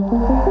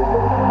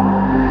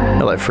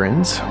Hello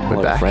friends,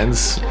 we're back.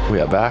 Friends, we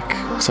are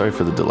back. Sorry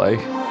for the delay,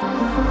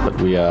 but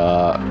we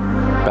are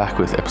back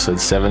with episode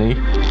 70.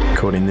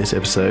 Recording this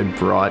episode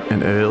bright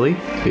and early.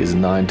 It is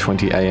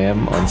 9:20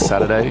 a.m. on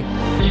Saturday,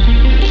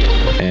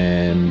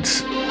 and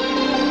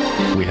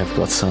we have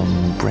got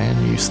some brand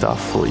new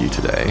stuff for you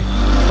today.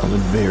 Something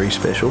very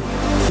special.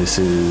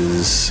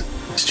 This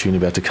tune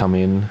about to come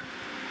in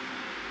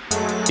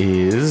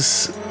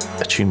is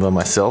a tune by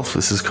myself.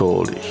 This is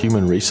called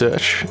Human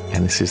Research,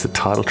 and this is the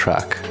title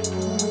track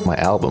of my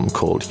album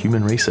called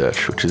Human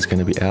Research, which is going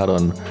to be out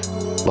on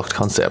Locked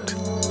Concept.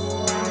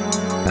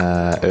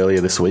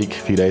 Earlier this week,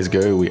 a few days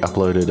ago, we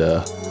uploaded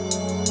a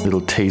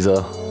little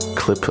teaser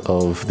clip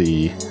of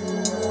the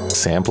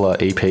sampler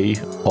EP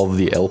of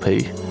the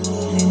LP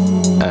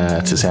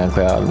to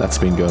SoundCloud, and that's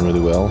been going really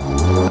well.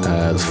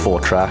 There's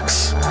 4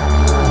 tracks.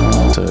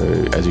 So,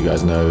 as you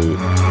guys know,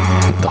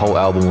 the whole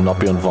album will not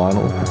be on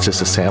vinyl. It's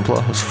just a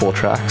sampler. It's 4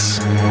 tracks,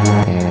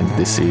 and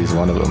this is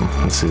one of them.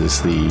 This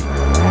is the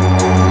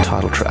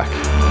title track.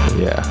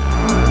 Yeah.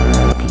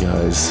 Hope you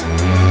guys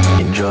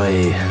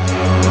enjoy.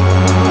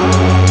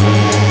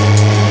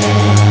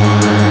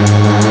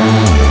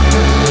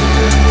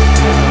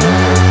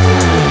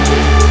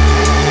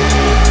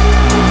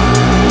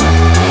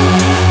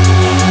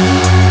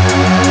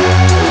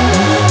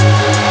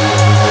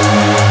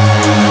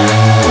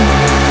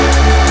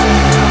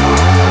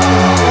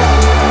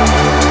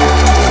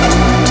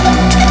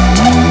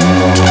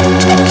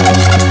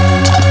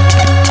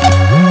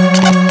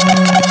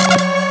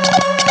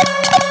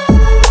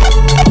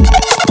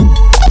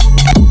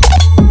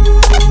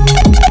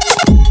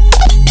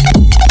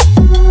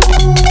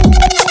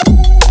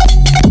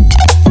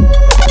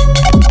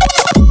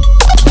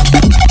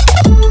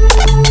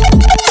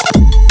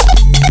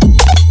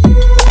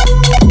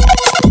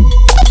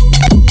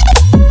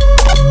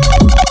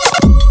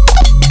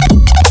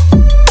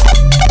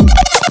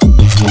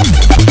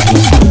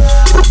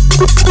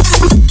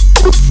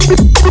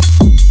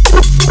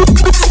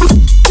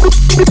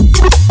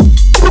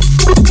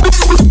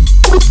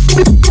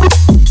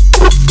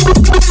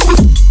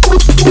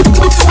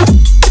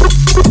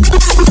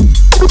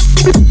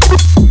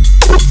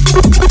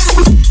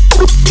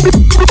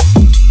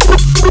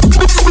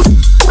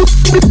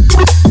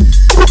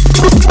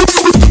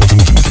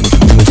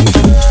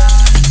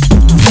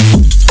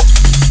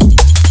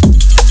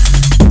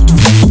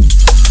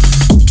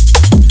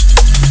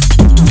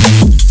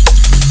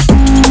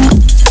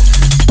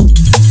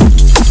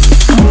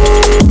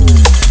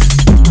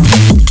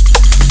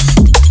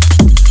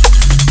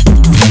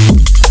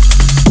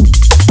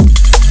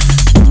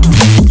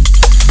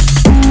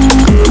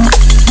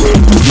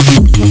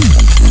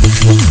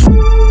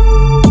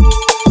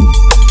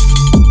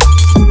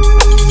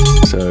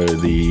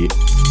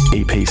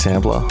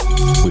 Sampler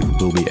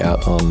will be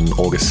out on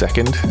August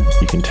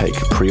 2nd. You can take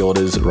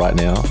pre-orders right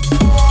now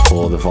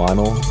for the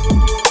vinyl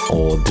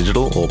or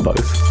digital or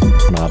both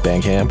on our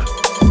Bandcamp.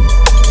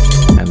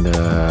 And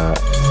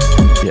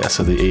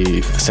so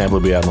the sampler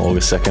will be out on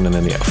August 2nd, and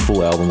then the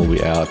full album will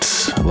be out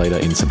later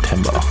in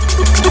September.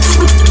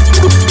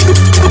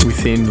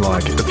 Within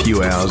like a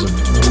few hours of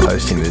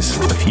posting this,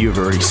 a few have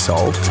already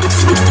sold.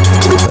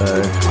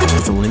 So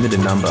it's a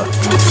limited number.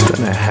 Don't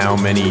know how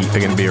many are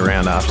going to be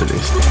around after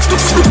this.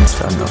 It's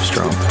starting off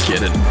strong.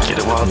 Get it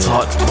while it's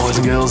hot, boys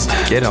and girls.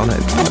 Get on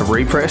it. A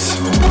repress?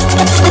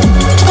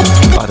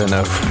 I don't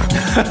know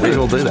if we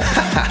will do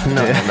that.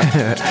 No.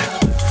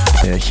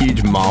 Yeah,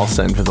 huge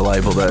milestone for the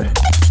label though,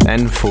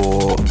 and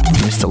for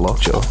Mr.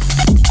 Lockjaw.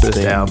 First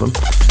album.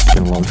 It's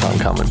been a long time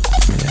coming.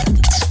 Yeah.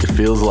 It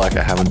feels like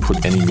I haven't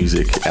put any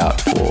music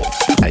out for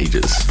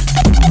ages.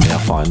 Now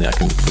finally I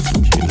can put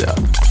some tunes out.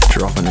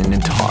 Dropping an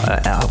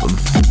entire album.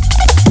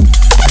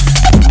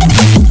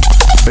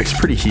 It's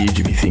pretty huge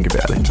if you think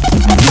about it.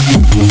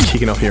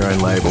 Kicking off your own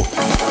label,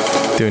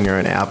 doing your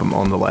own album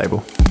on the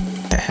label,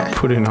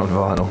 putting it on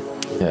vinyl.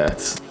 Yeah,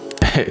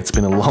 it's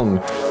been a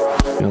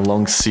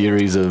long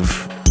series of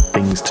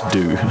things to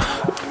do.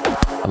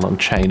 A long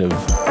chain of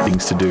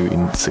things to do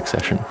in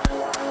succession.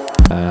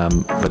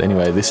 But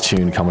anyway, this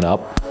tune coming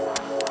up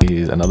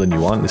is another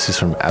new one. This is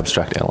from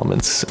Abstract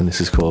Elements, and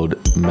this is called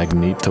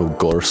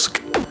Magnitogorsk.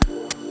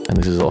 And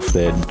this is off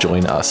their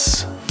Join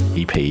Us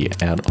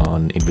EP out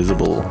on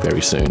Invisible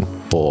very soon.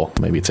 Or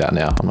maybe it's out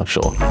now, I'm not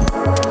sure.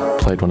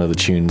 Played one of the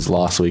tunes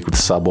last week with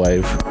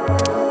Subwave.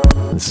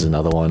 And this is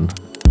another one.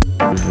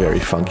 Very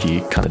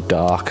funky, kind of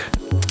dark,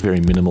 very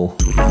minimal,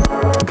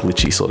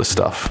 glitchy sort of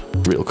stuff.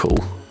 Real cool.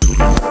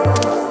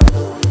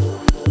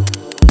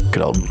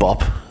 Good old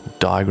bop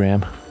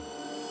diagram.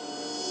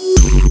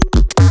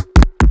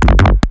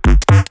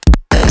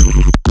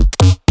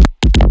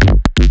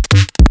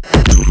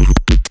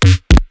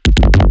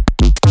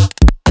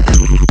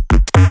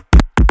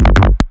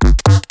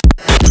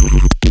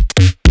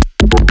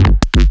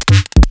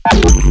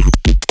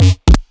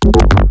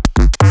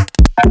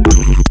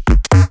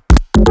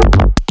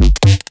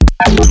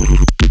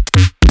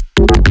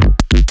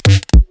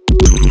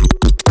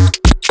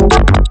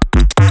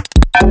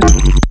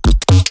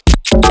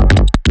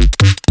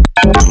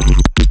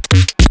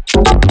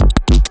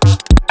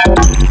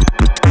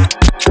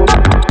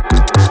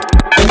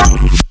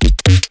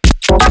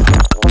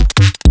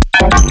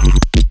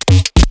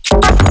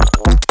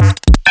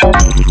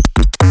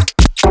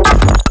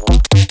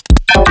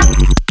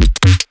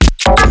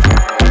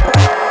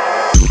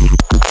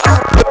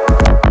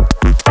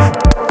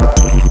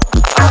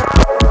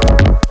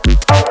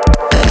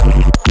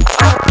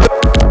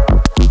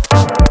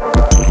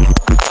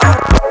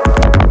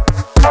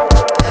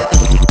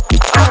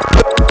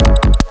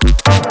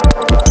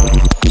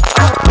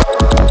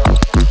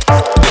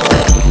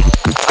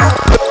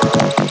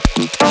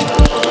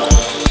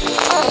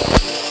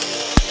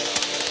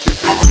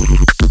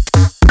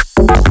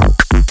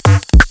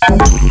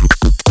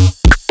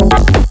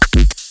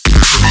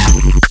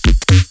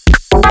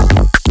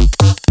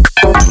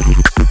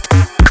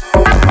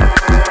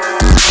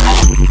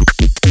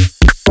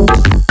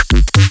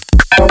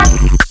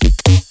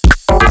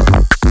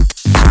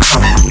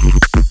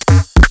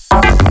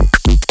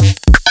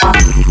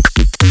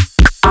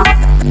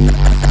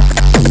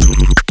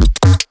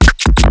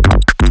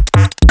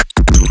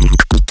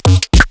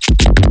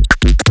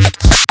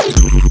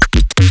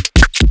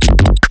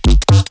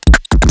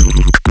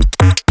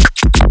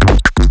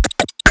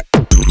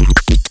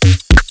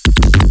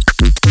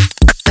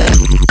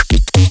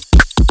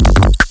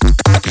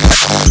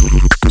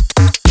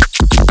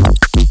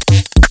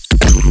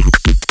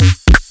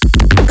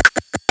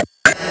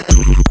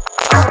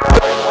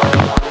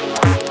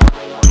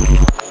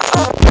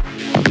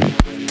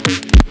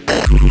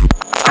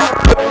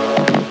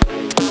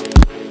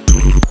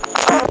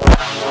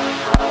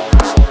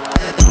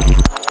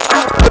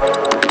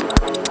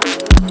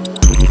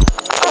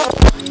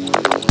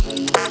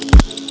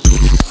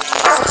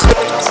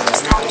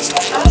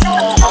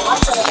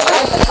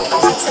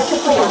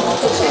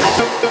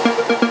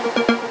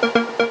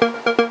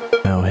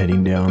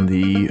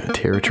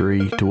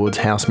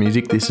 house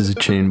music. This is a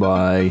tune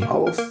by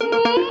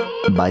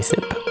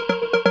Bicep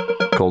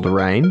called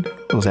Rain.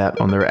 It was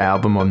out on their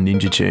album on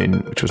Ninja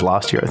Tune, which was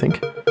last year, I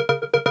think.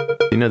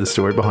 You know the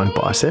story behind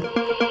Bicep?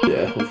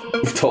 Yeah,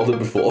 we've told it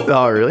before.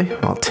 Oh, really?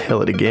 I'll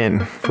tell it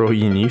again for all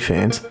you new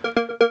fans.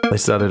 They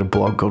started a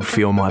blog called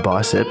Feel My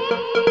Bicep.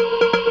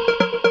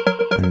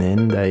 And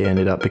then they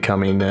ended up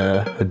becoming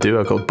a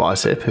duo called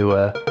Bicep, who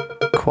are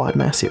quite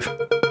massive.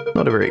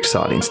 Not a very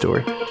exciting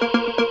story.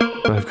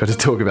 But I've got to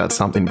talk about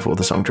something before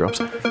the song drops.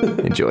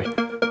 Enjoy.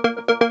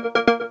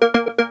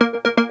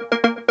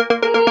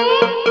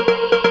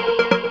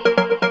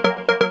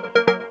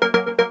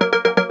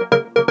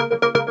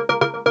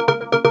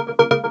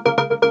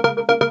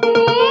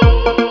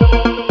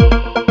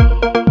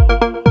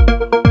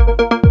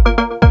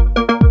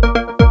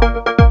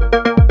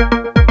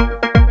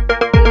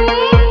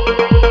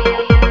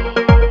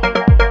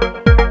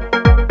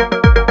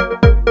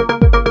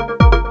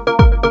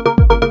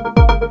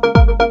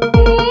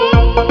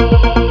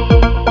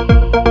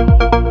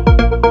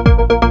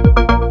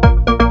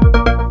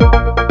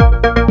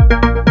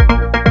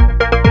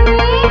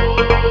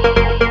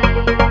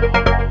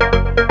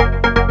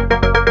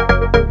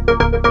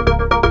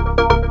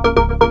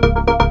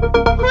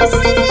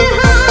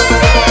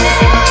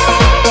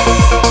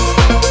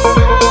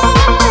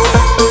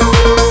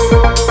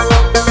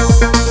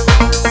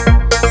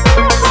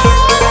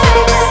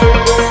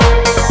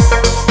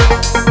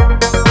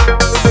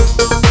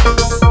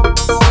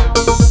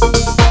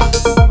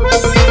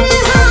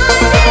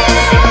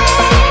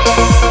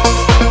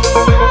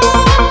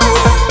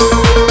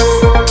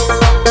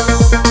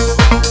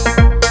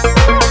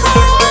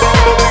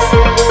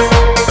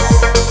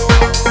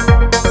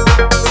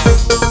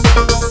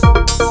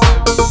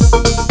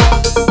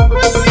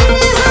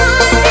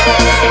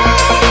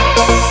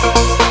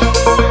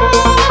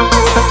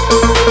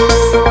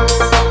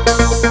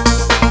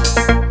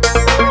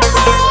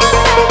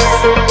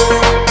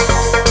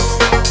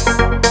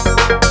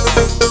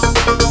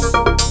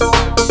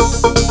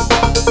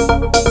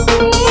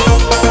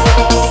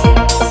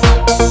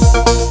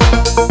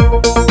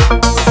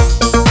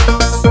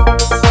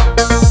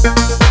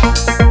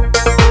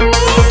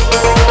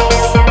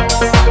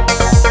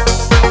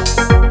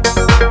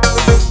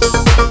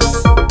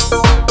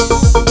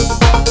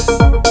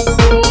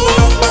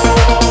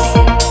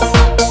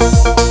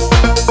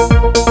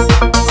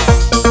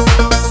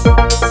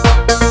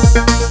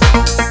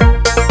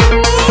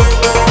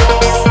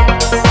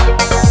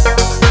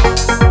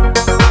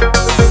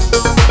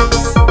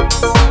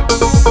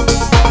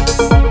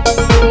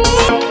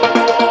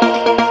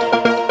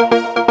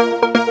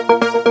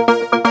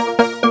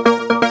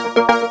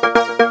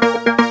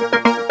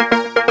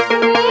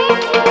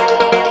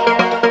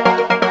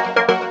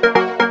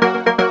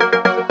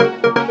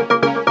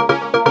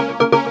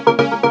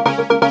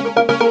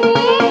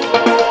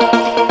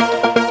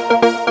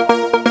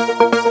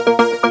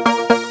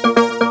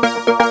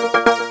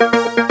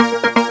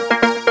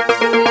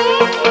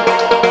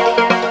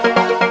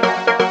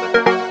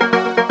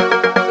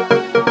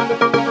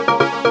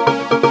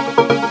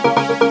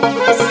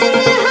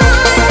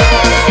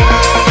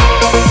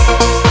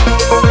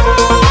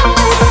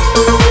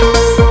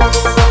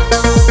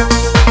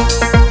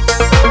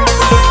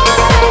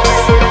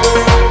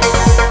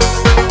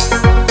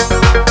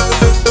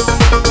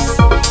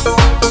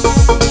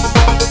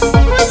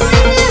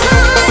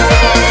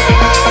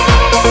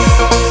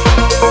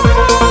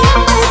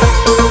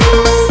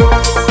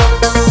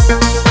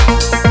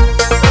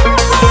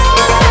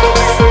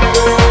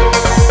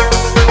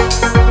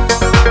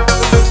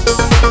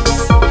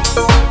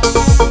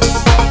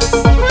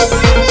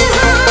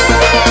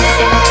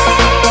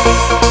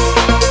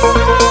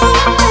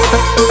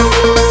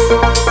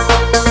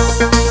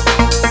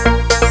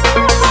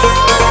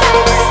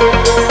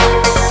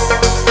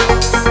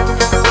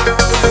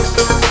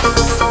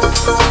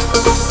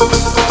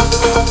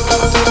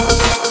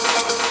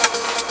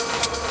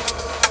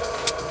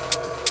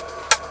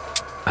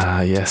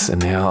 Yes,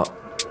 and now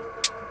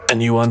a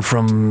new one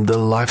from the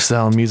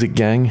Lifestyle Music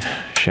gang.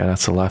 Shout out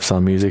to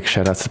Lifestyle Music,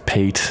 shout out to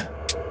Pete.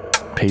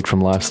 Pete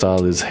from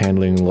Lifestyle is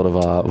handling a lot of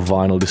our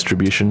vinyl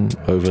distribution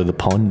over the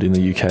pond in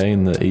the UK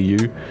and the EU.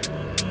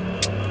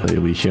 So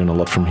you'll be hearing a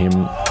lot from him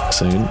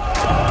soon.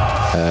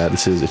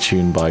 This is a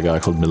tune by a guy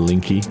called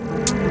Melinki.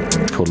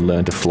 It's called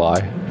Learn to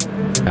Fly,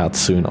 out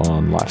soon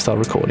on Lifestyle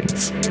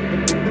Recordings.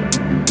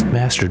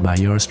 Mastered by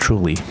yours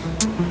truly.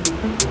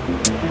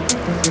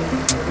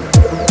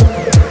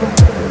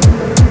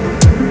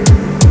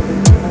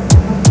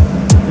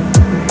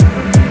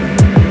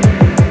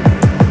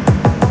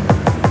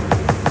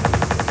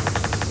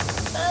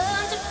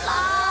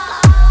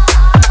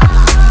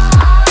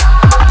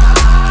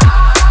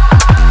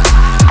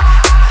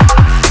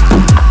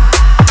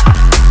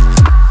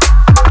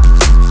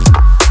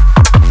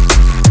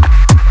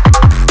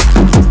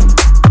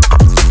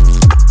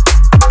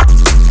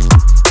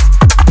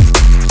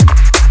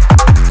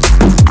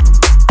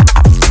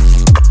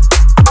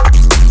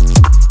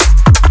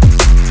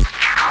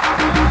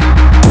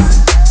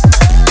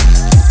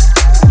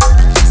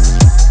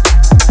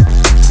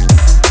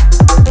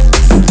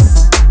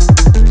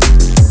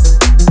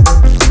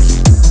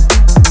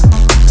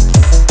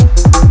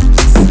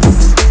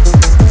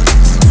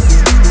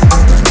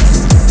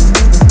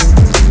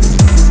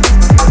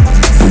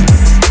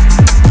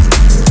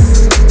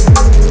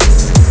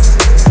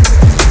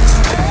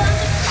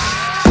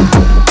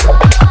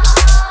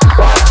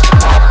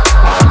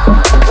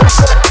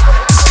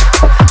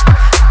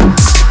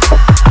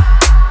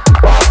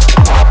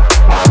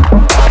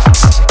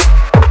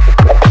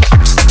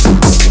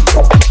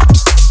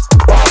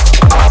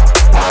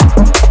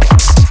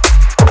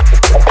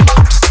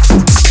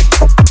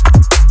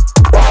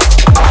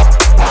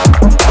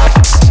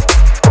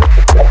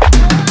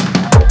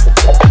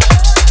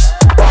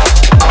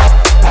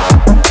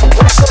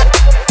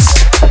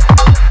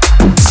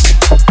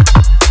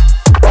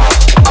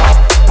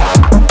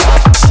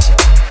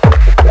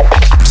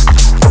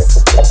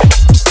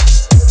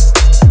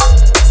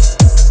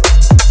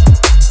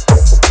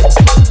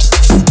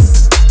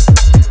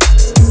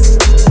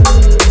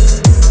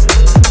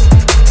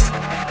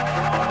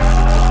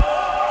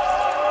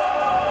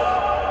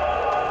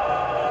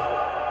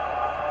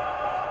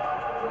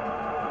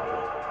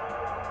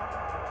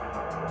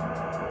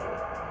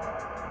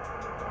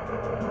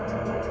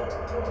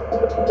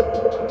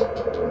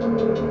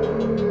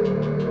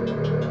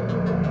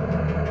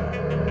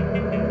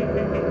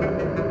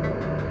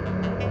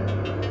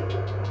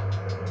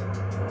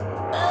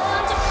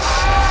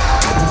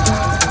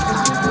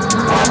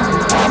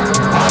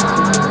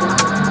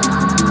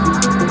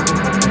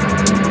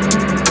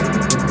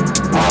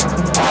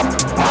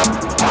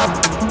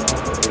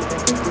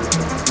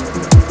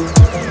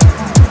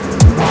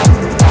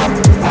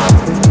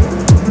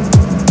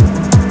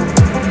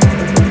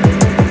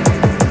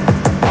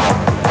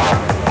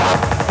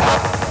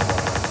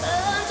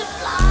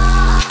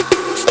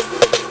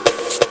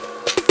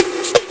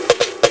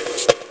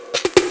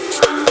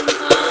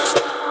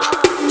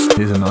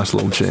 Nice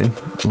little tune,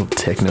 a little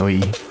techno-y,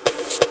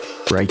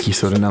 breaky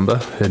sort of number.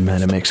 Heard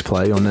Madam X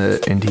play on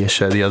the NTS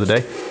show the other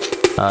day.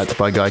 It's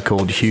by a guy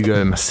called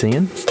Hugo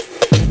Massien,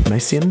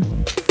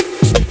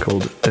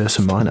 called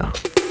Ursa Minor.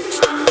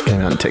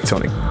 Came out in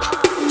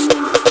Tectonic.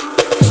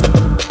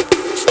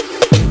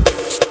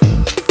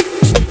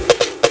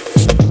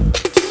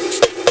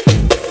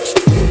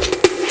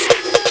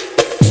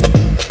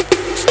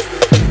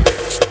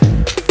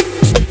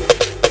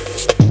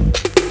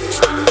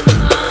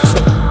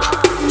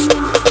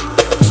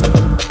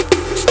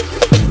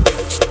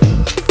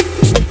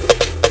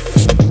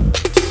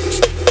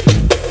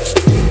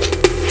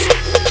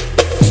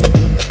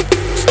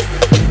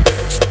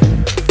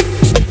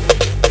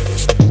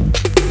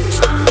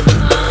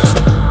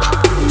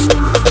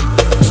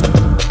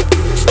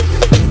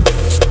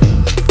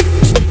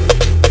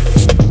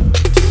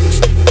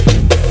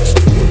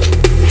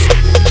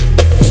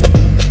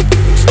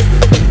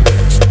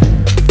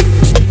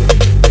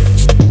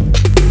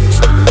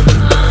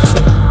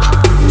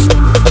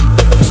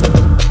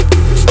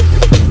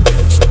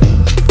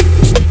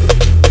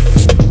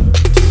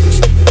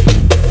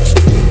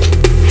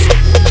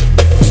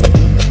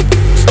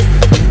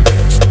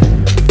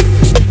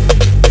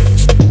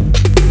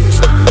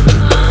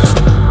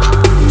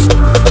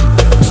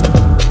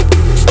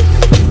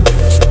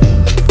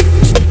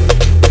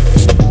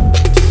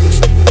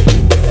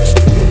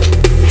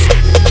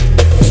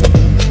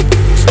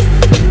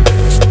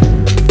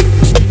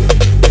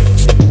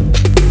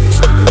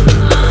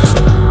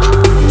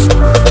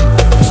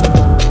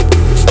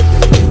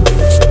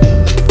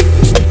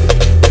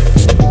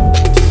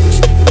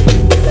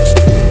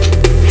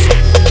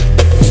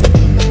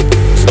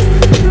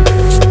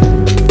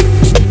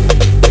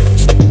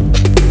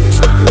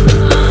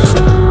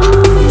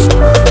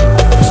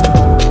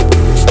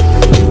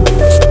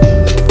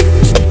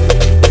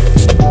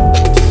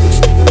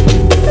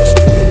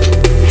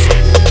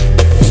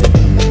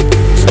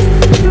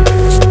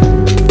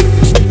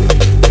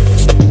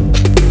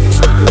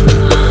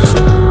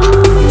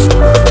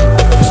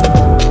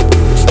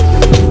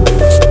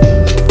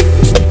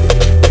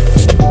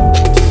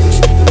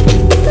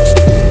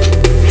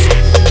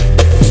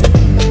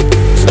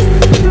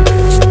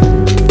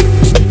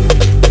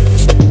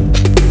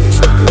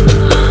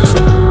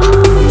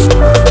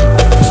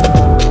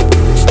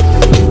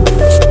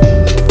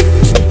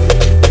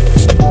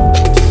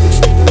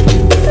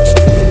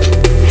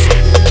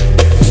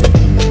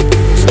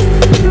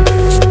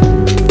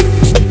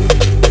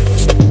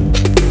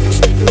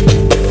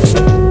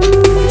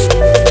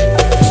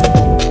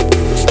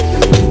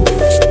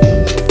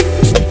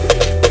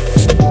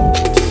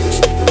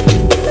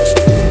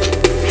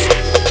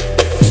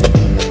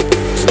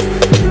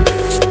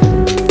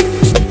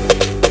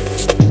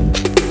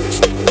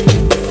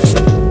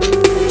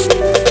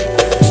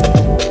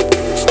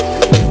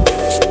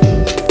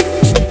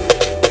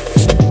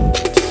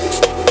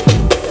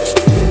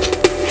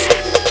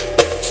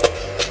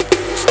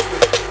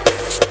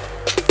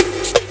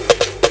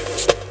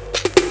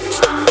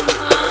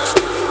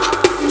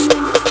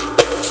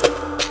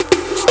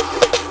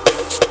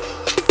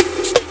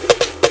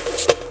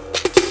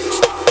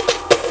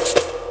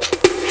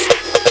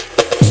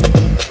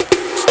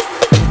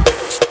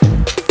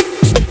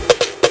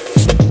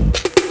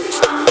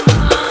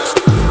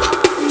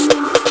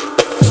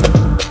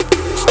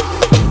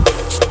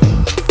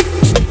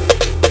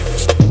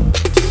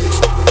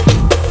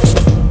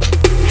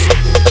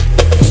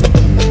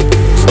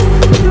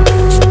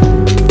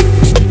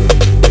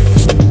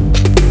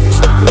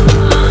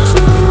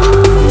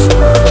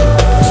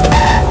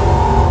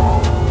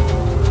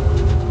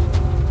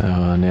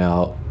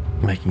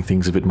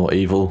 things a bit more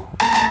evil.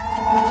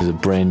 There's a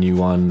brand new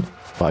one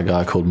by a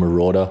guy called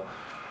Marauder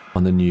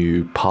on the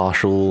new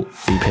Partial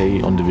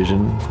EP on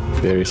Division,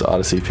 various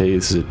artist EP.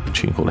 This is a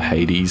tune called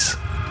Hades.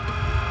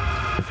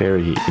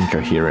 Very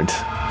incoherent,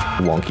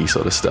 wonky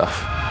sort of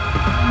stuff.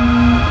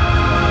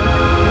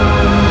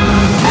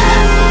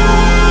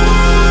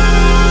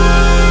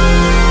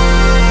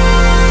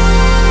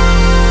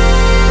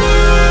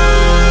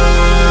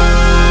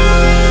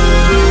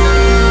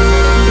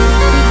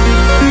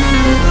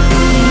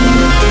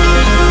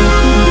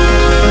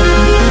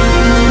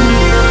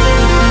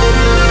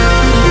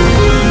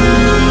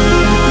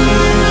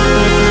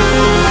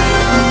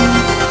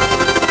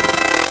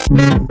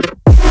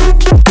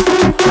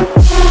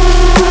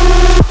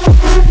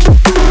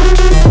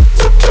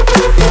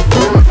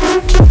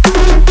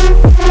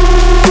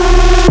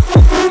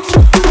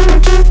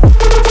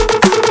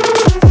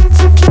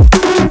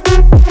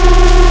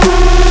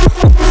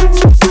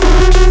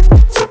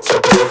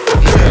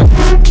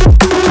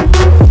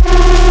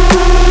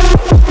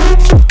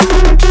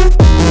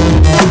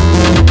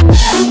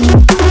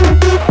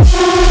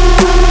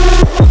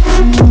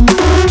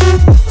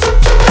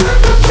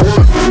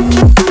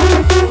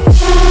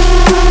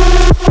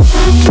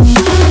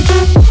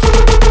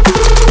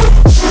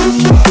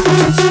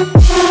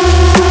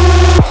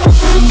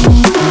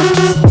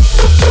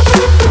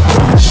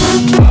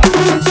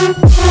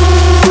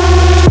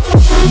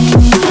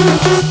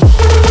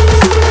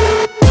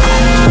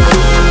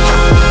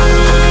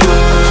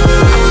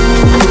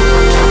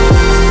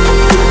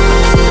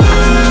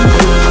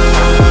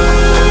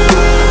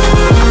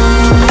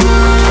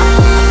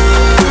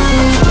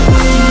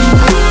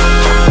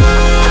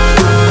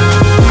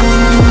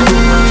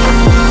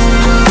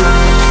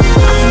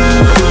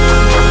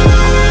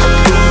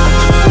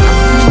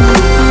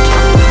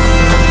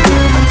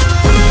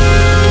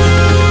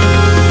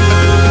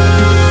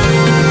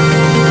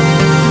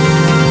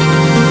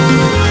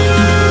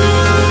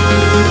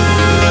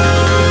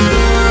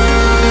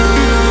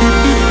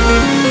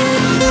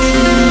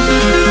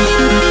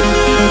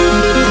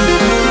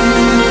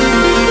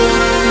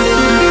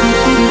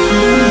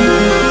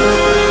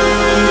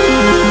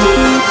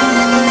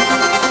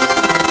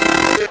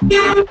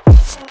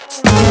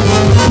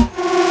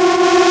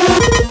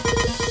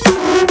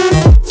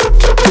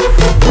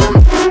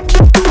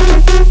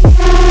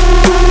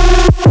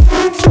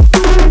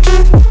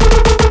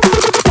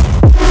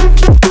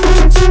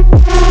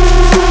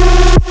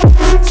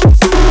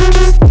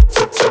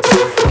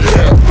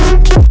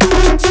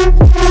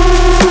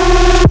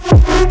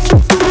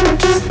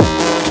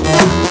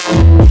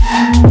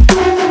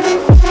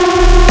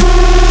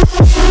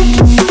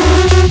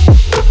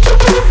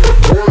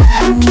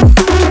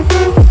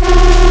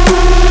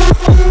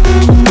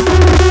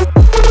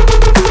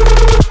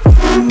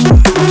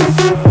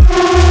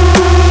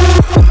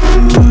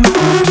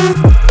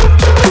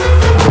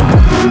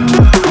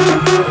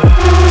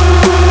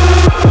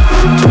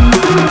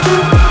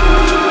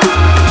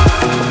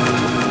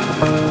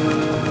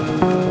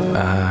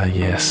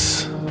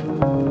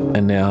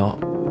 now,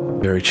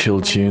 very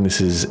chill tune.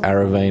 This is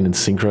Arovane and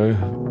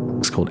Synkro.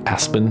 It's called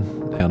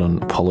Aspen, out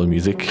on Apollo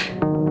Music.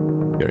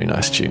 Very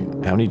nice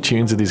tune. How many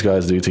tunes did these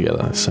guys do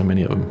together? There's so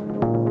many of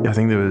them. I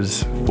think there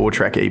was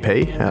 4-track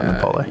EP out on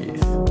Apollo.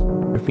 Yes.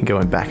 We've been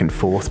going back and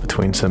forth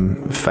between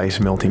some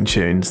face-melting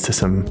tunes to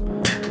some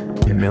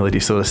melody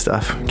sort of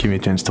stuff. Give me a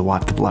chance to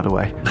wipe the blood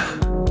away.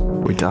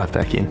 We dive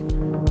back in.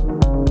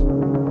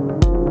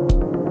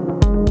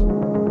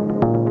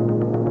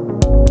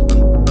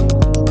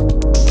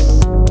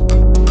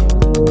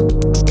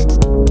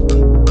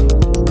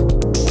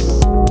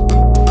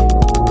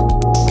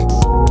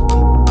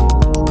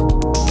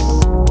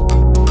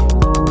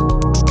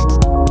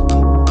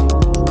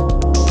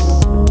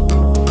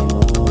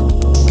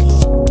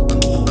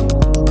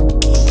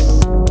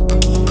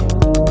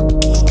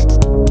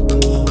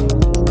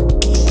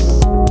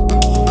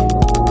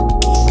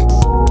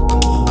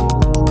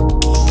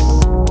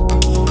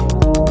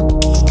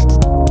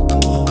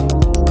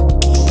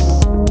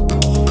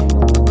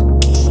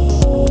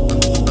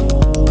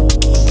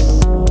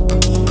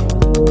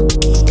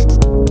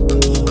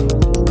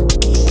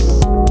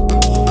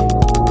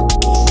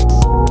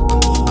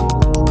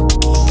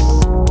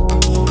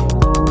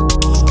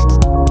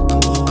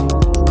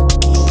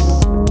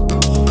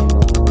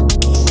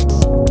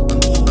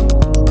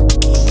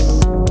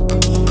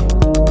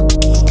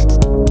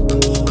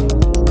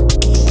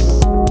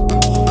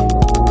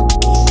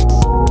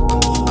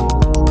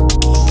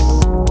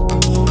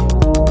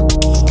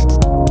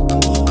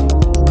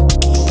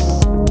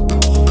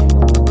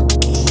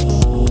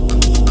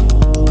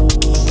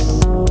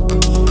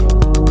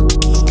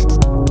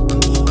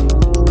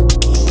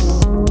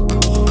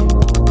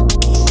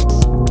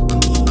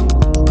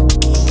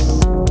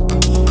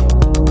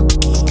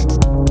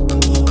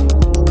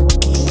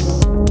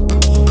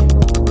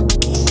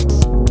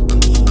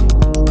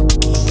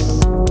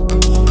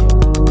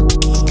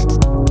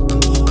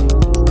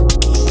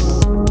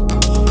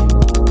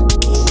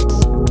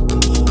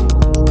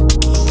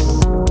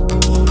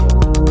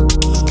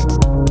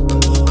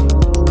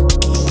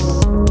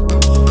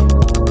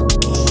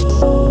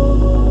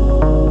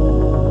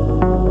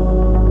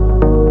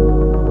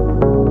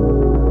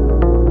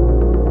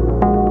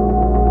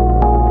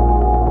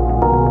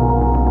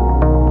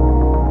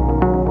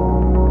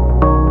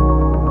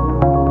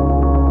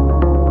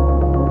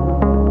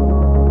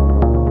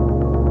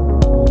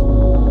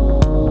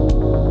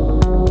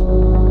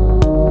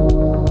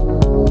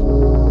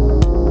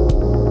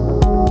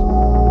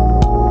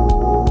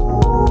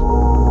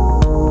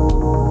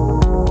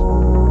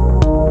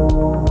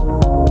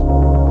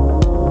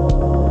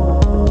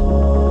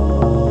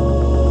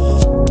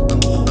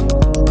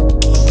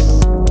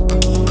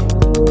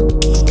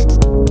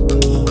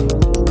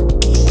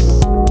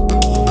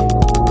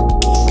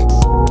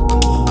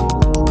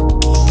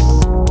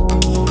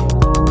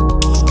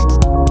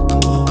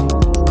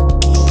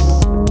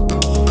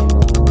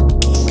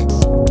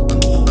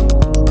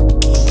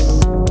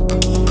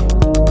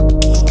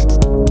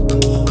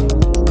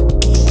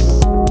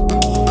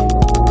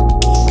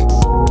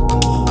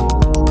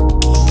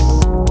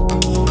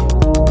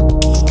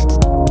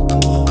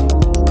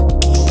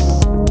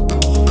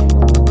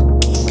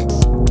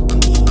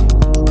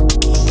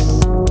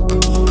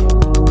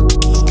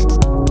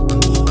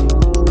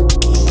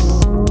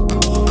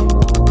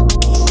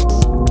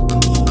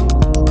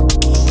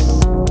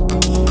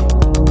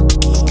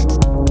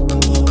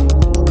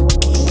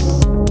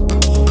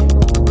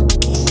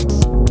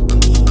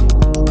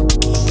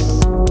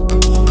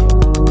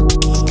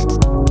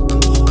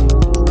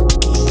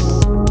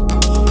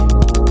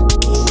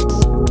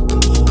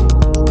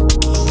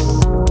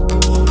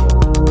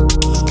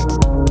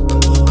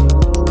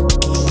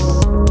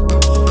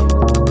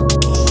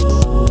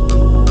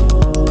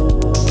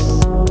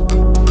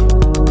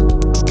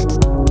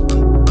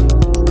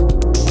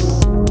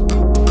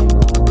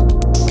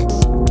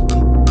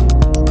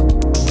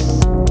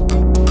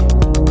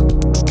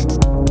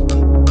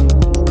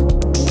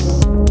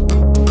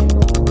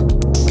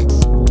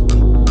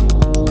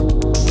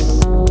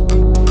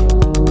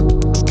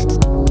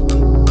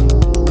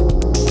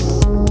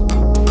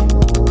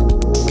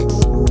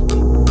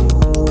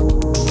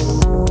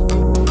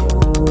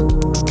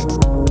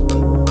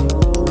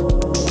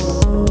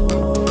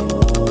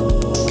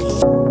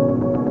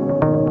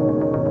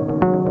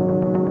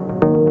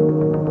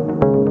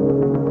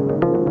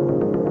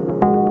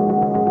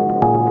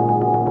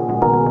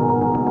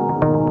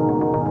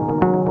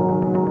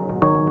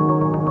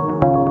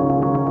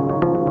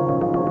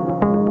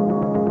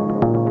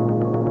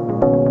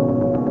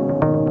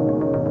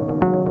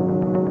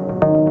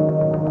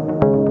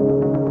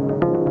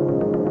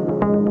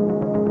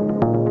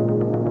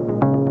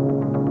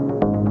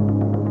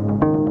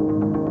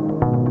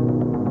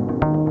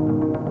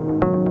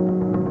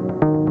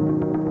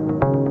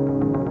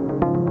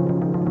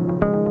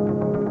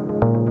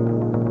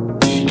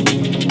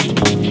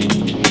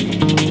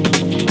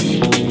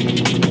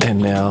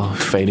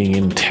 fading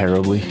in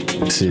terribly.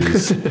 This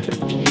is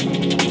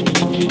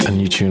a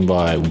new tune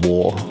by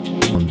War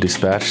on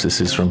Dispatch.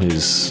 This is from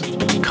his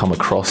Come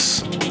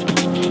Across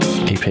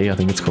EP, I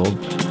think it's called.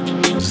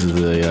 This is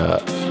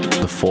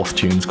the fourth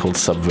tune. It's called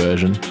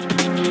Subversion,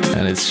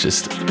 and it's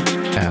just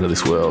out of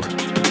this world.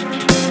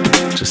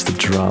 Just the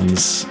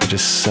drums are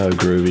just so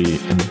groovy,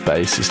 and the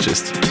bass is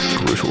just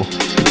brutal.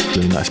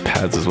 Really nice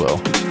pads as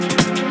well.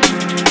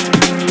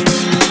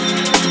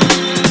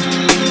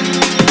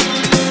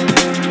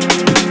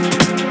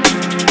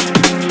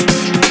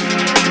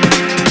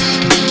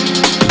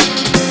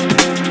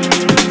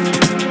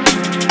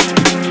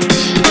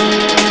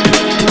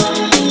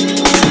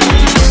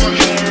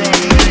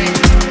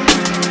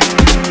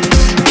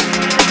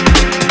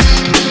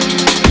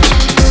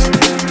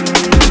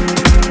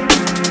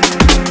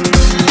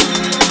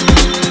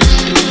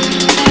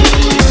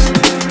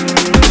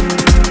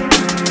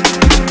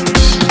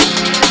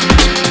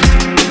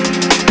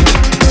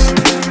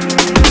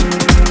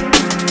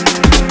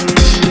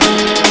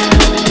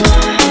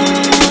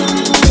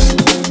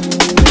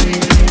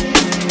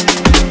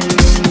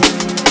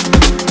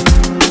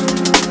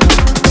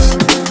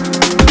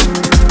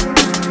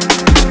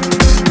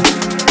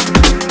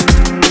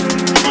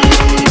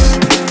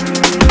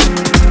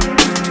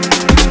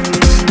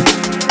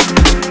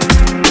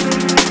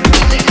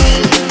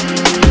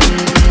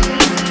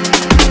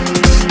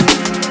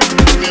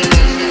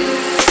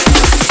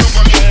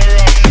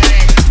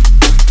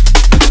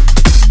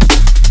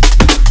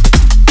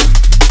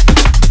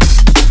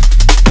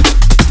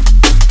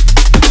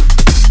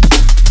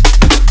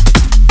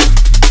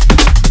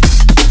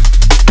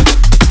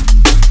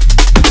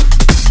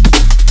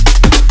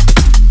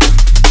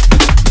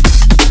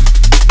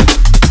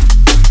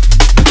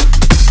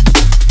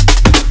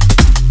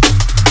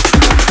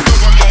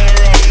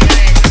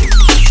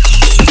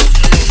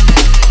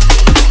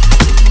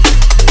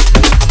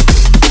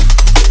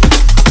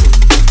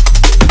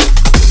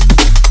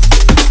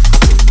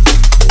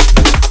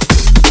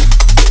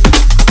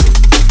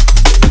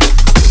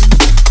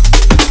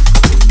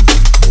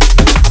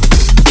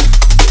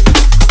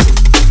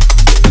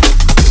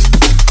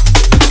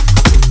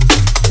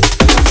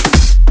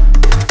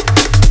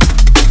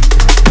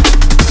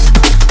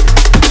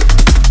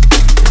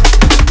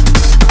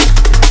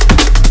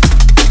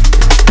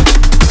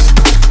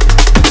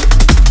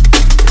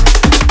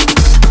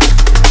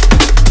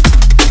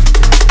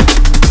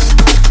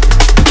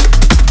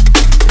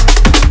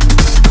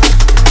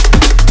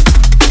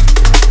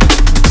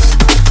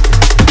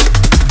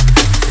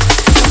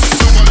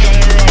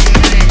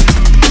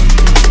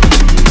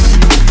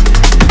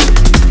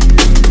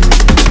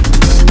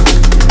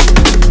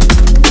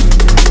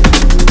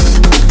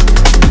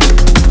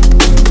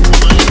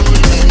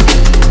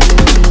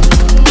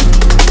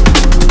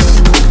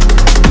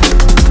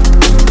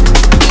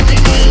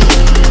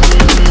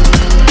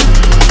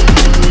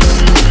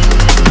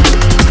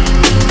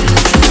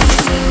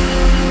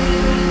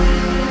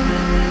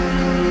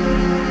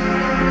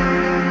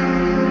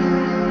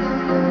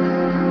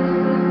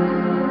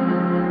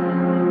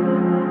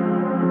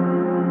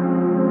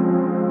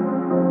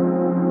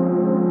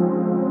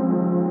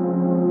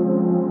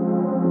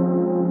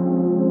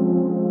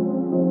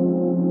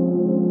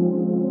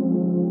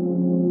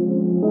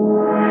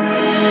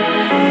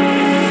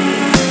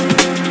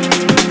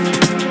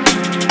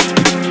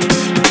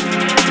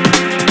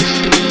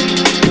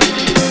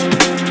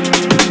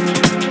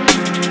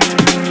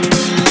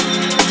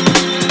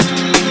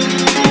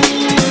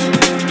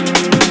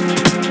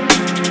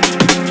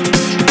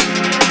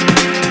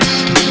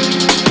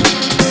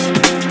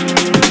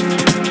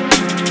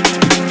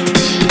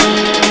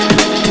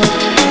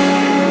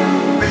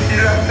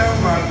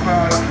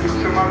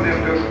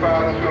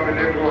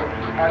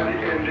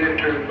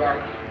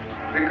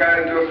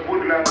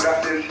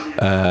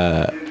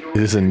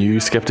 This is a new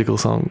Skeptical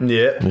song.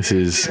 Yeah. This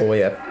is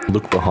yeah.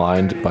 Look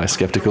Behind by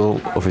Skeptical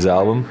off his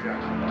album.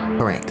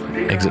 Correct.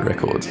 Exit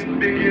Records.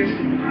 Biggest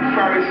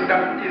parish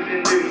that is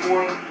in the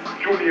known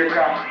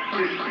Jamaica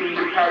is in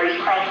the parish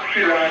of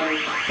Philani.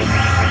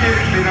 If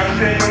we not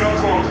say you don't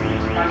come,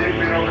 and if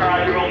we not call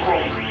you don't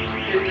come,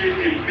 it is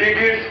the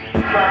biggest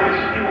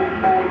parish to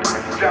old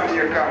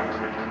Jamaica.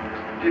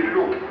 The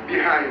Look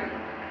Behind.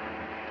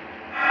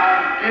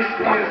 And this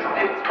is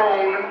the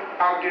town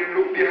of the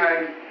Look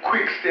Behind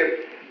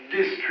Quickstep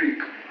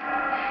district.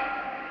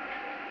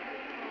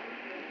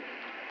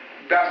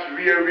 That's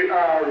where we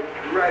are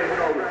right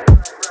now.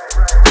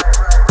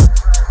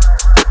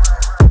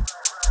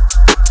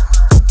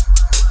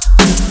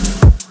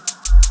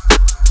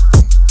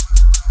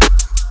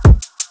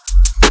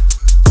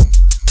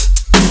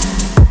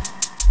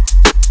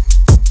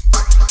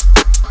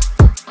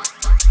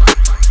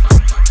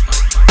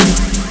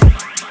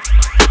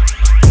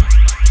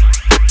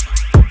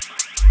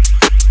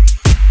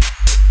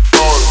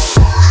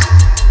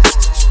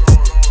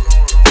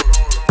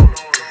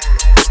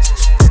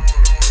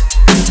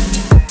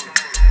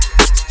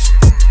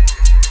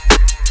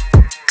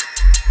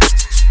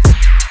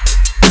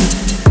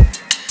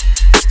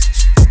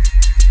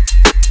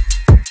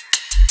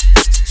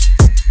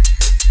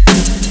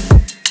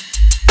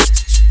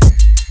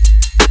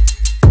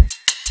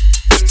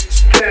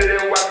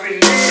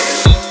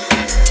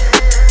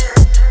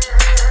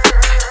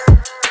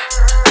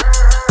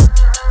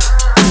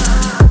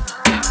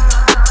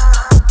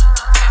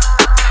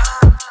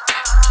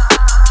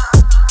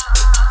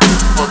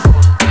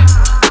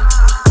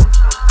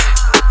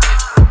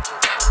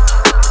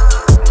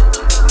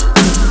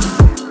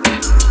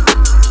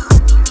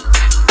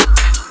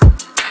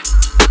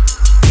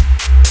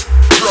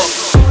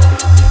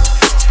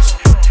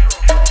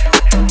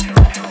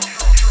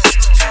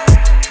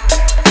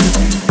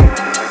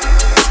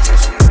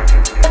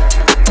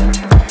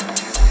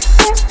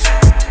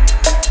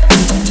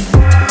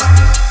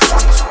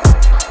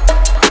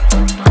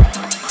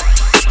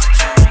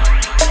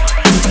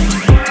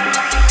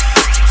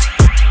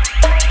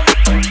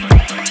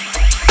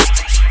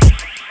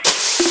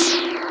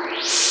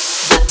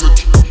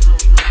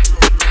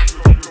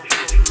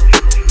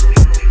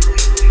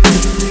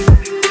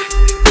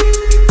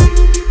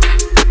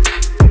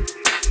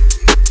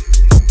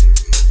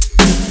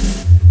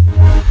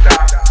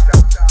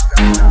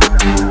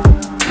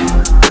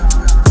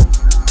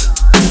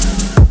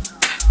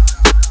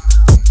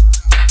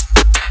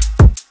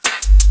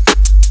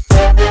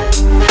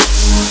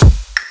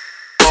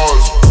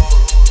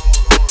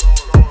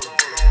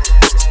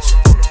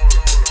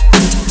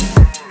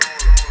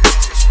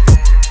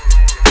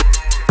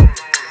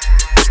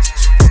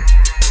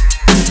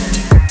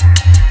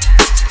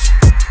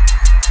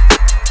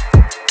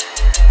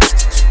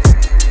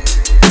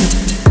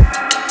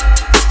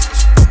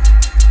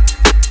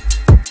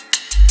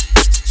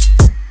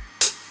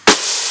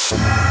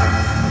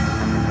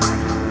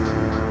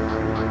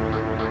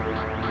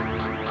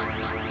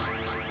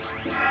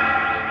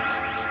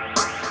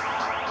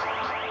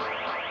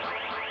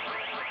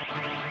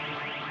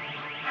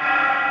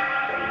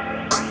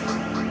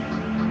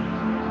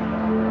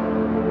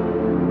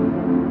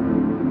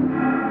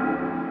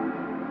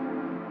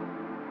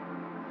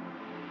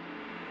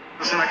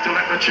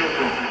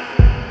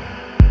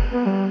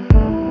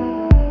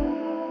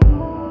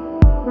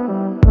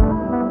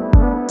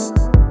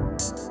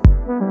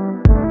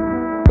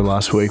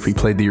 Last week we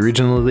played the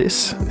original of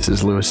this. This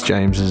is Lewis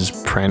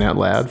James's Praying Out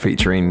Loud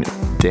featuring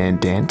Dan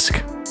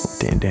Dansk.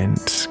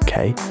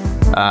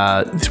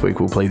 This week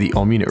we'll play the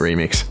Omunit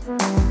remix.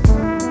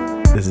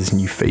 There's this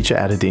new feature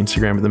added to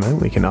Instagram at the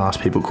moment. We can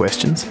ask people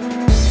questions.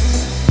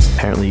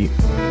 Apparently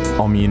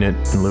Omunit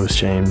and Lewis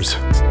James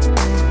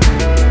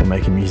were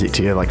making music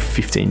together like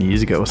 15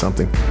 years ago or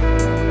something.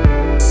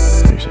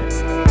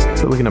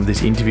 So looking up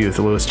this interview with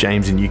Lewis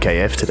James in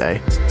UKF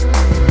today.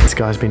 This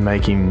guy's been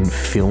making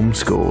film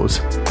scores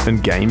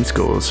and game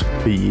scores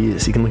for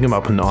years. You can look him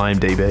up on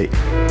IMDb.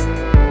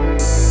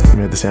 He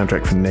made the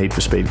soundtrack for Need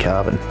for Speed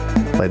Carbon.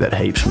 Played that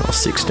heaps when I was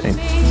 16.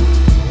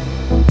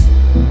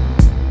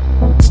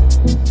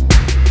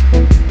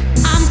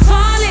 I'm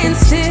falling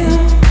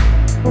still.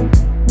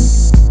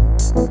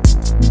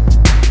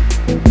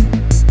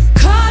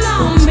 Call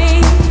on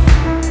me.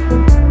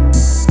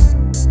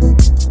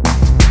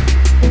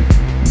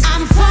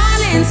 I'm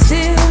falling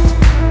still.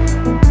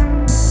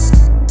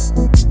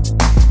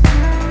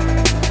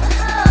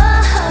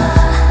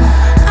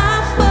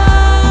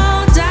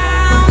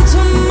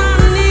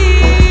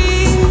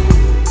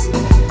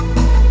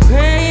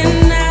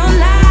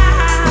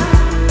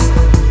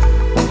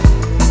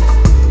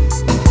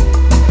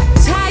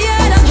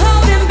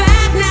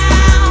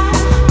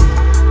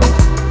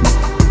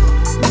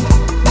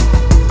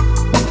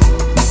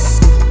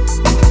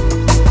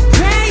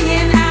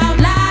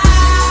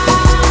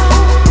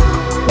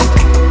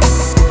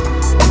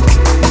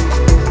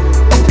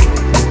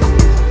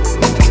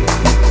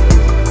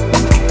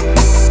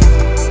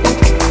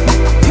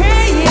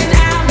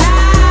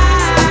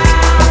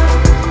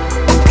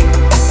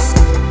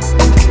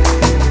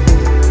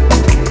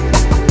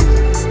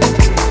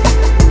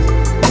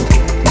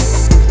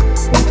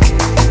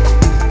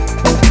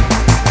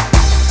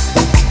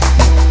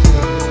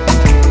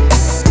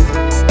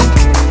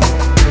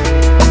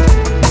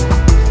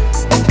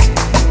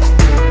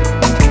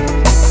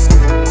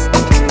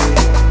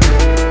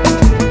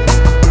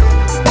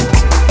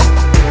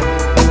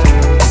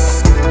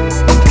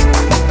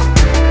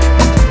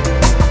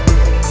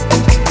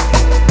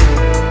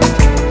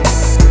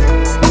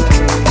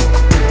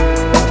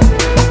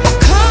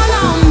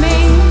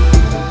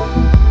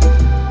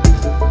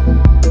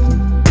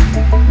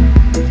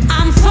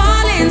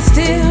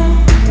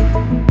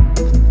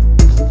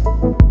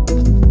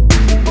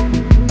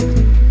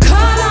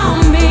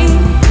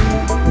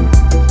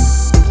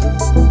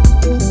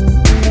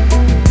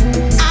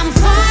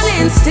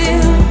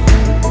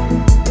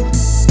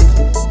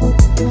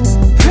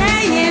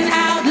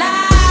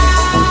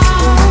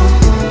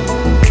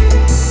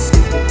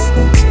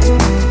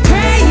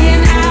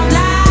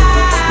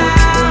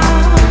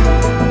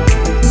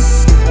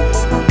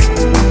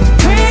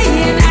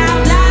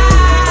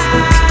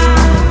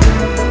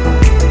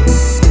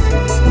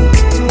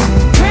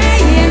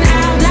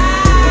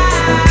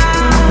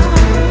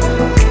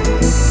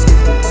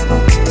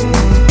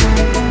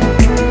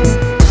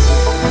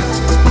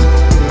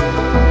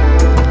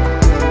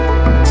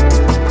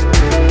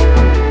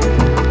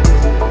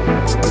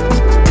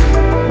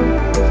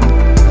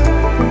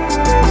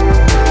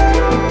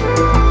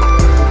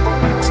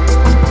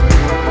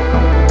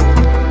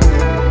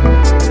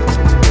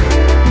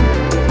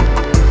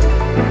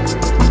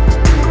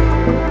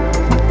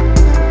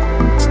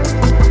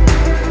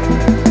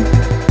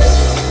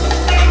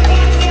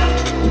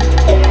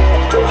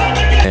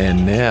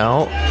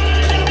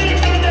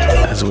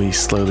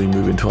 Slowly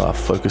move into our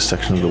focus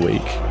section of the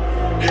week.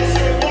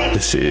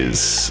 This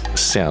is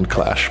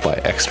Soundclash by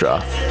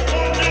Xtrah.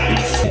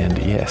 And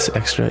yes,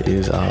 Xtrah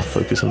is our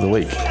focus of the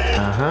week.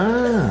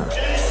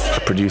 A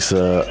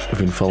producer I've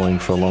been following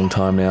for a long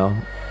time now.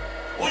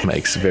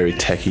 Makes very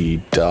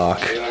techie, dark,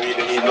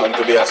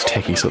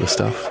 techie sort of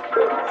stuff.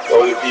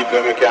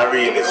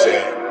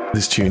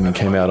 This tune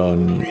came out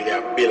on,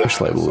 which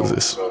label is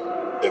this?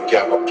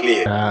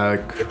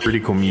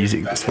 Critical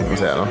Music this thing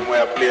was out on.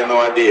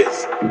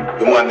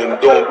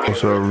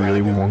 Also a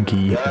really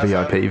wonky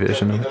VIP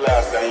version of it.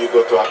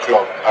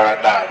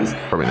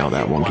 Probably not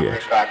that wonky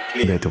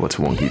actually, compared to what's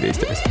wonky these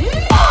days.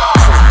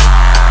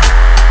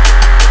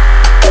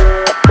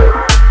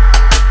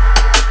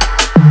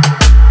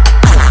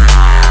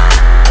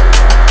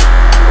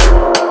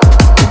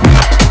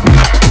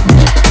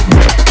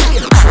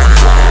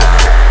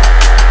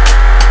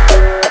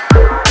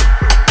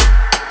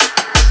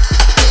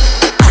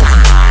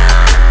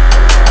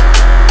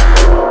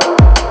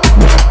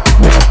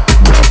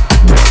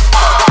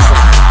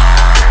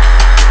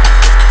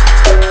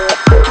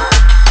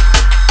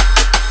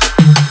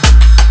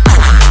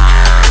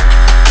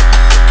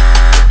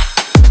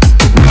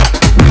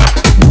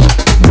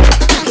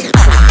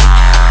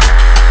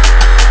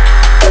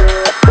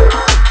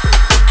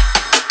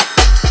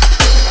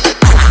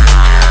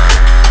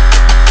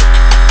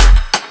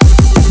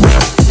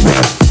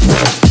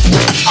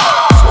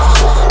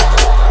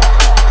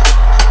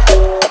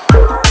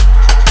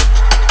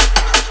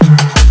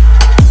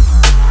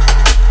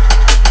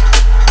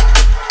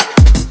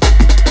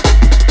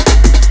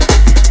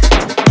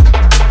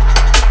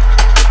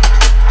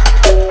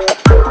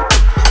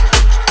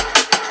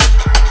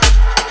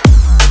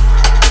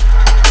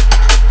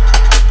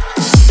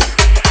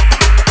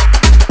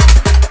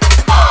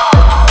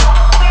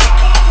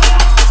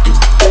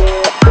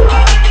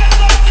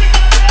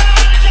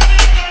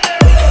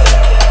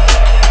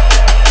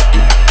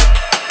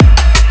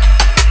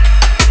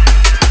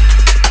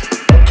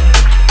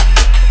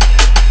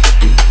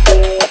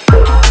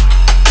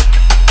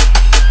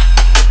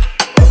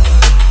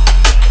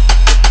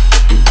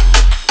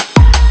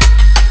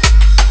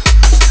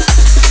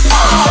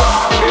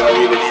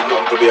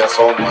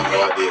 sound man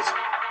nowadays.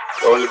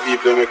 The only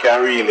people who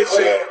can really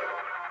say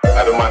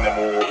are the man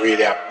who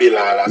really have built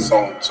all that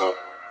sound, so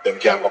them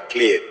can go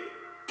play it.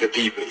 The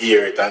people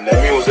hear it, and the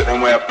music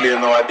them way I play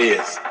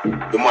nowadays,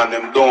 the man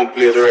them don't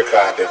play the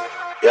record them.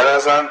 You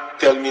understand?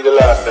 Tell me the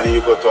last time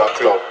you go to a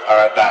club or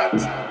a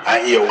dance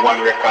and hear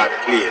one record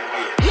played.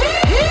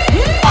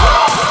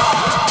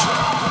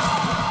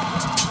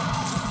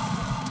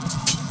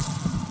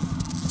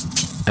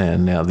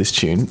 And now this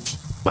tune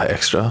by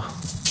Xtrah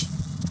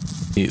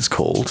is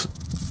called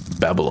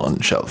Babylon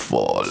Shall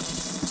Fall.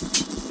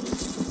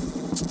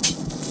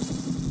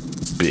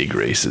 Big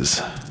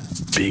races,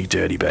 big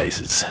dirty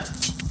basses.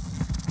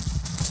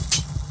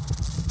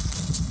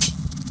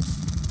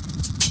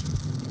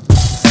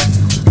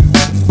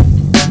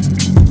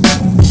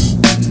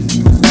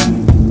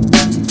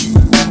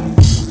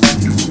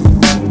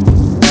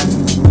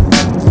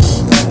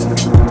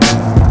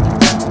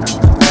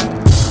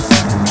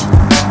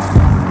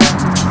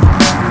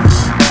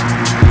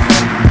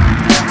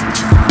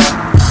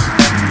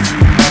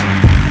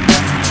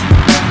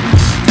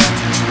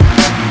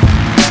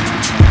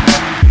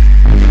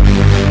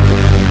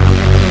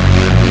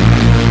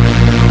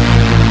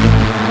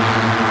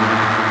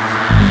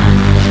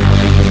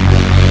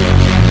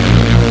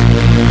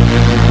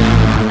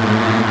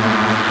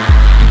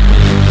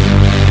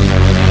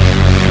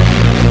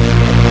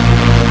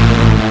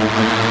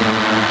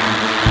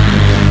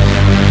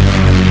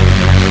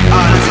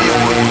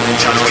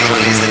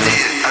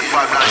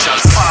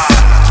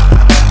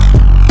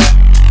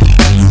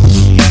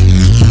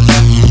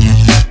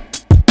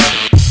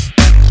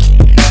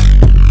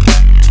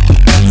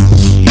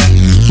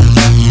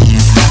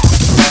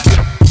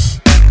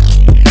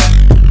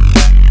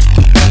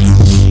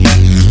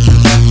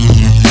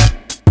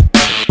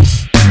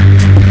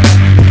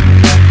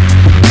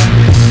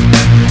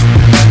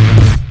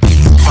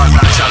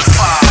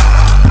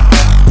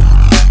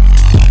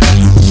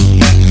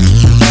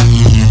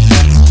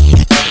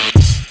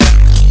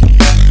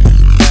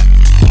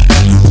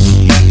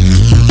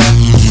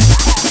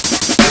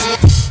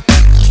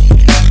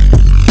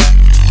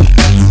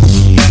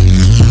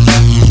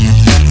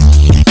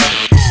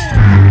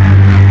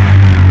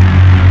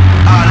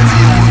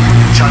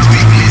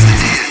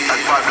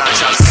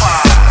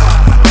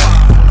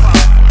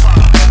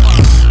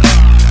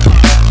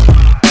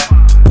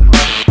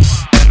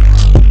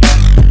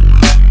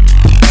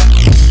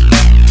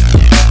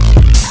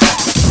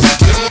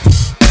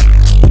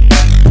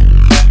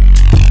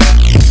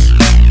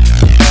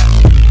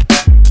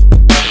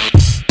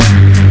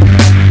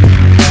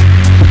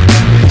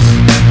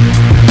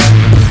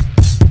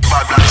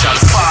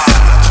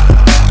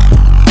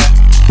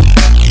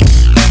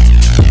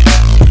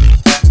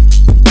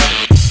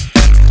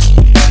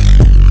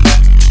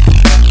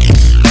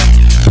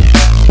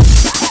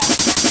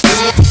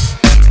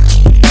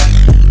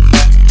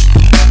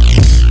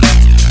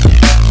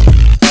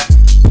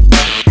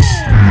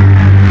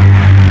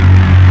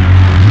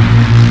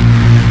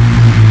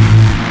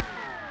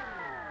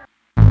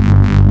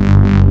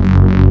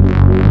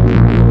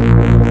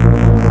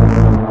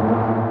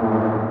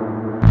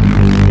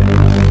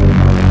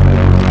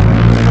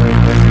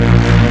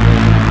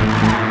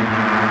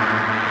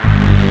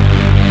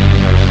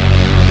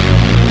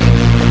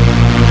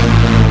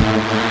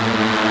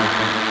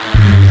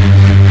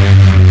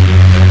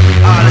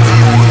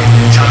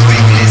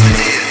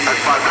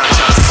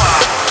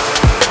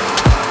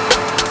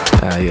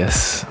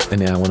 And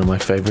now one of my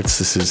favorites,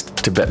 this is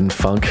Tibetan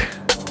Funk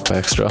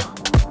by Xtrah.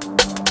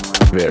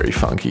 Very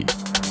funky,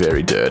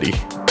 very dirty,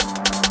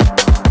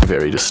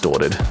 very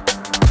distorted.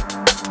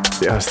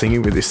 Yeah, I was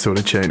thinking with this sort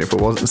of tune, if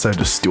it wasn't so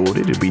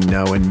distorted, it'd be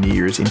nowhere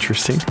near as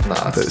interesting.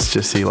 Nah, but it's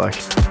just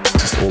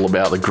just all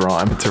about the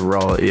grime. To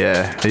roll it,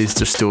 yeah. His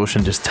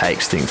distortion just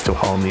takes things to a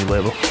whole new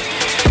level.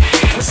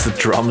 The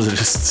drums are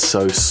just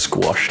so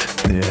squashed.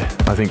 Yeah,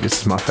 I think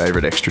this is my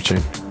favourite Xtrah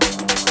tune.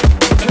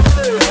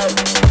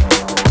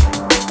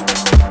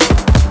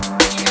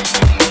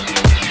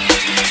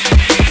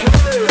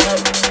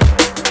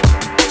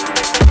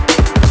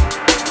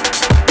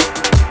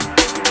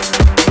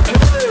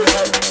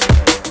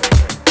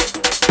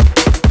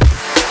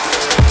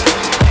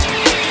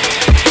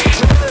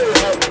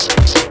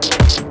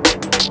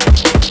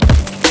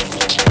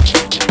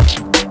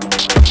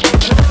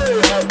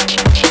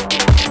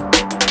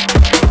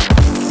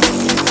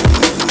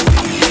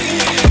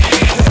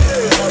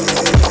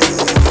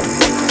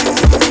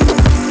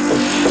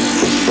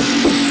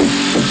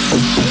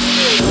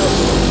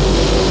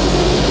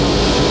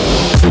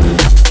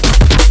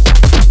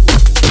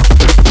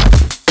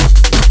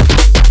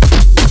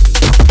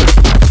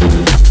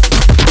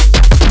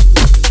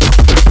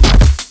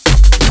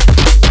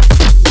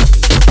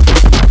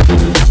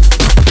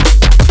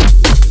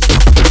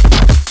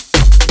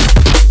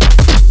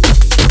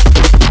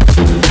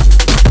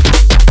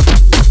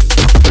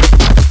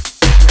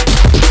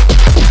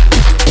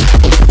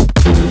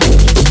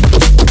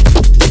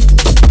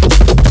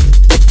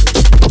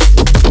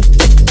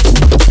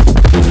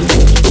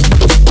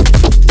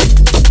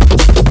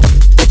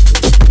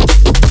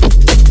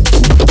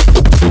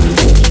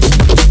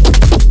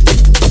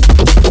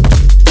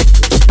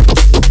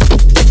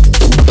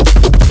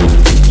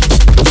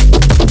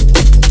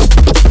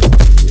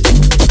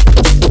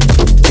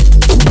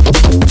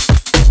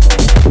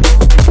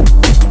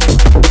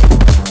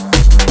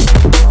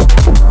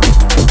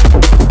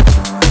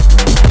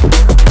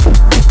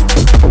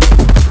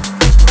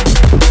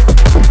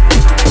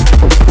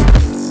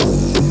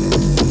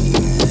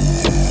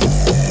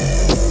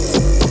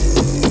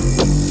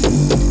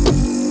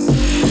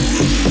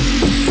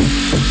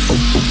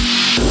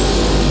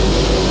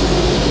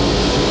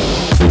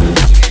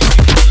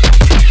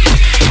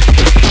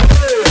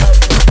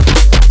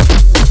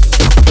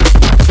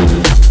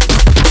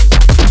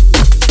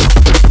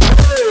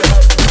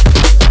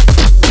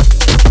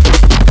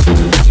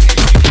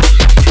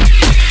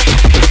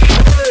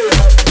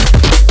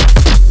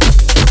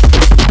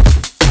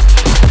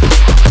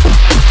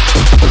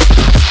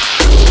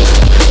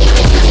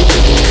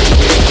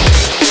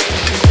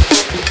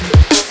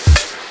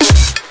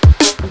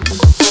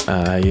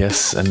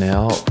 Yes, and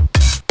now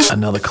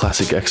another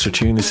classic extra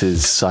tune. This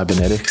is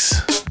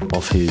Cybernetics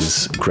off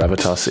his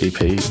Gravitas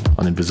EP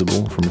on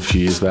Invisible from a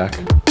few years back.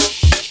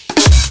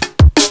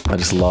 I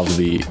just love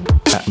the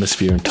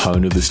atmosphere and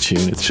tone of this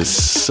tune. It's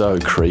just so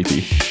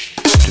creepy,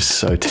 just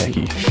so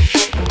techy.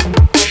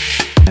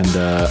 And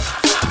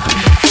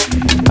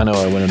I know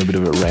I went on a bit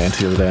of a rant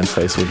the other day on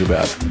Facebook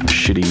about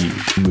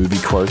shitty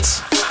movie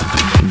quotes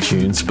in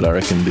tunes, but I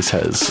reckon this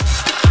has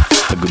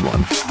a good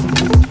one.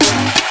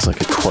 It's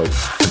like a quote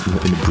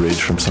in the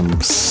bridge from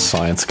some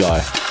science guy.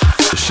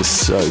 It's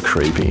just so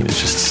creepy and it's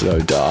just so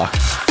dark.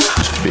 It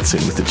just fits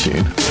in with the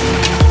tune.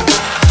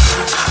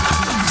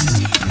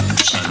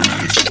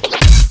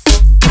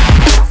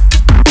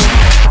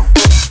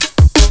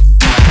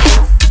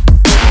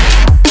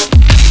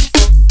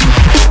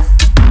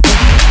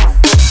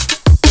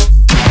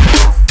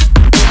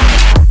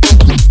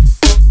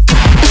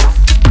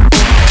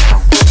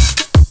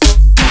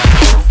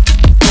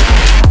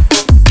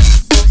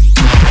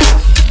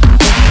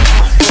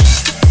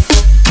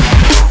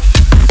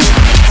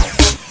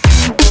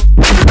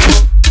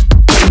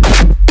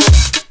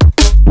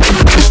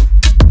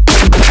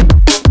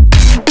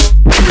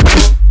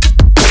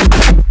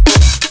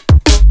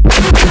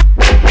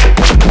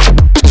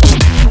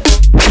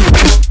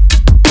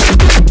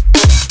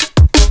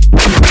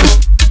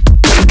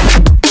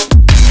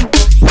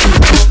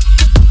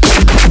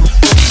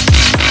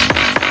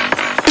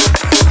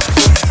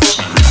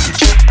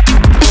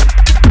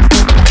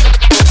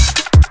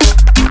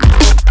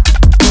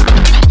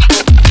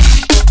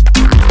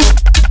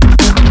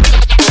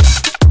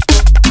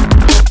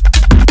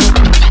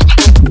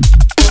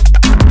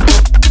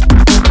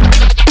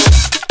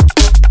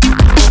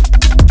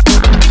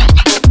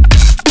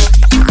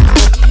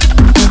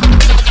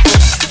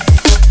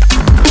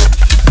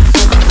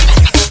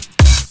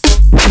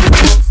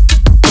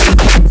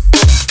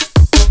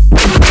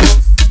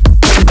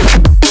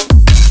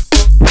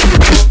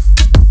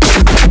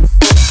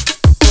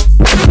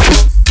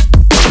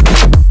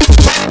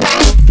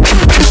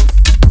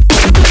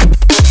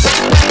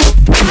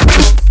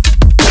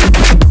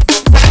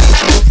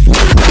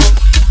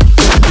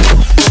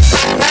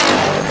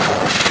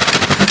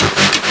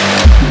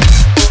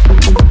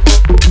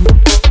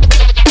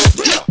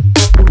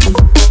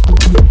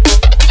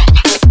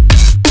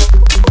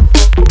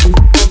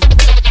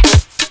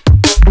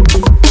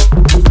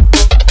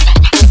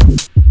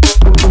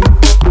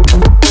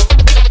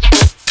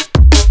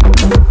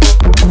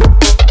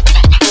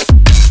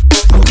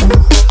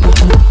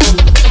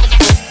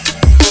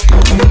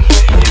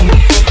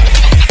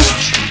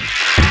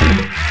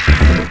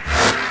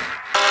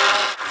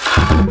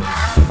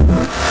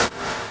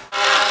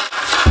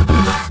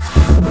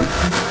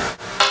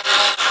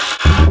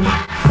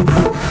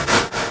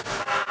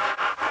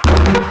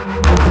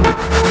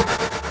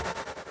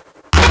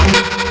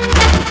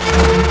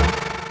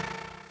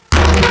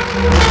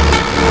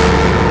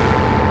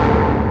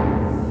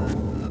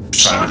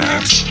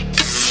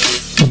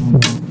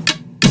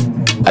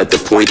 At the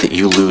point that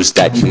you lose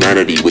that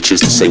humanity, which is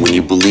to say when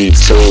you believe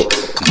so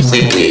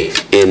completely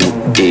in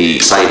a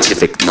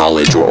scientific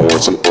knowledge or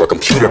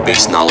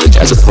computer-based knowledge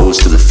as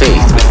opposed to the faith,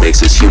 which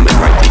makes us human,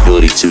 right? The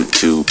ability to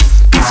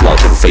be flawed,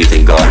 to have faith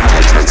in God,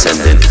 and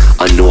transcendent,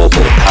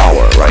 unknowable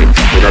power, right?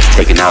 When that's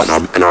taken out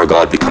and our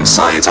God becomes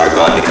science, our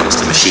God becomes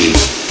the machine.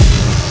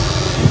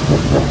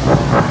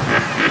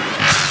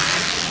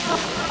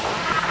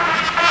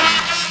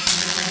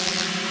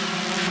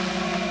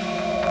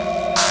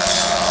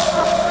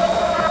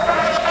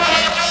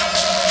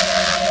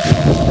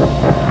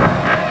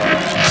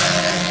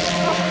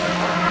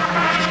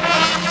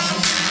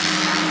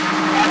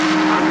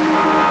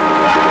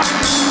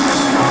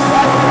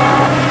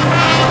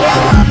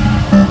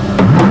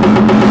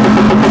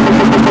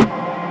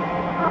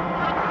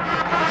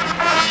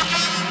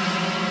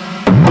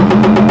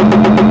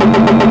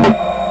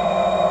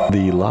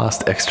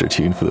 Last extra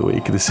tune for the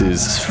week. This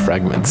is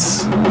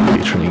Fragments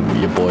featuring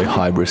your boy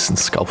Hybris and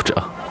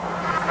Skulpture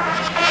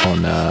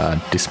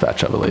on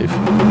Dispatch, I believe.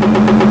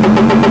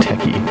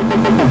 Techie.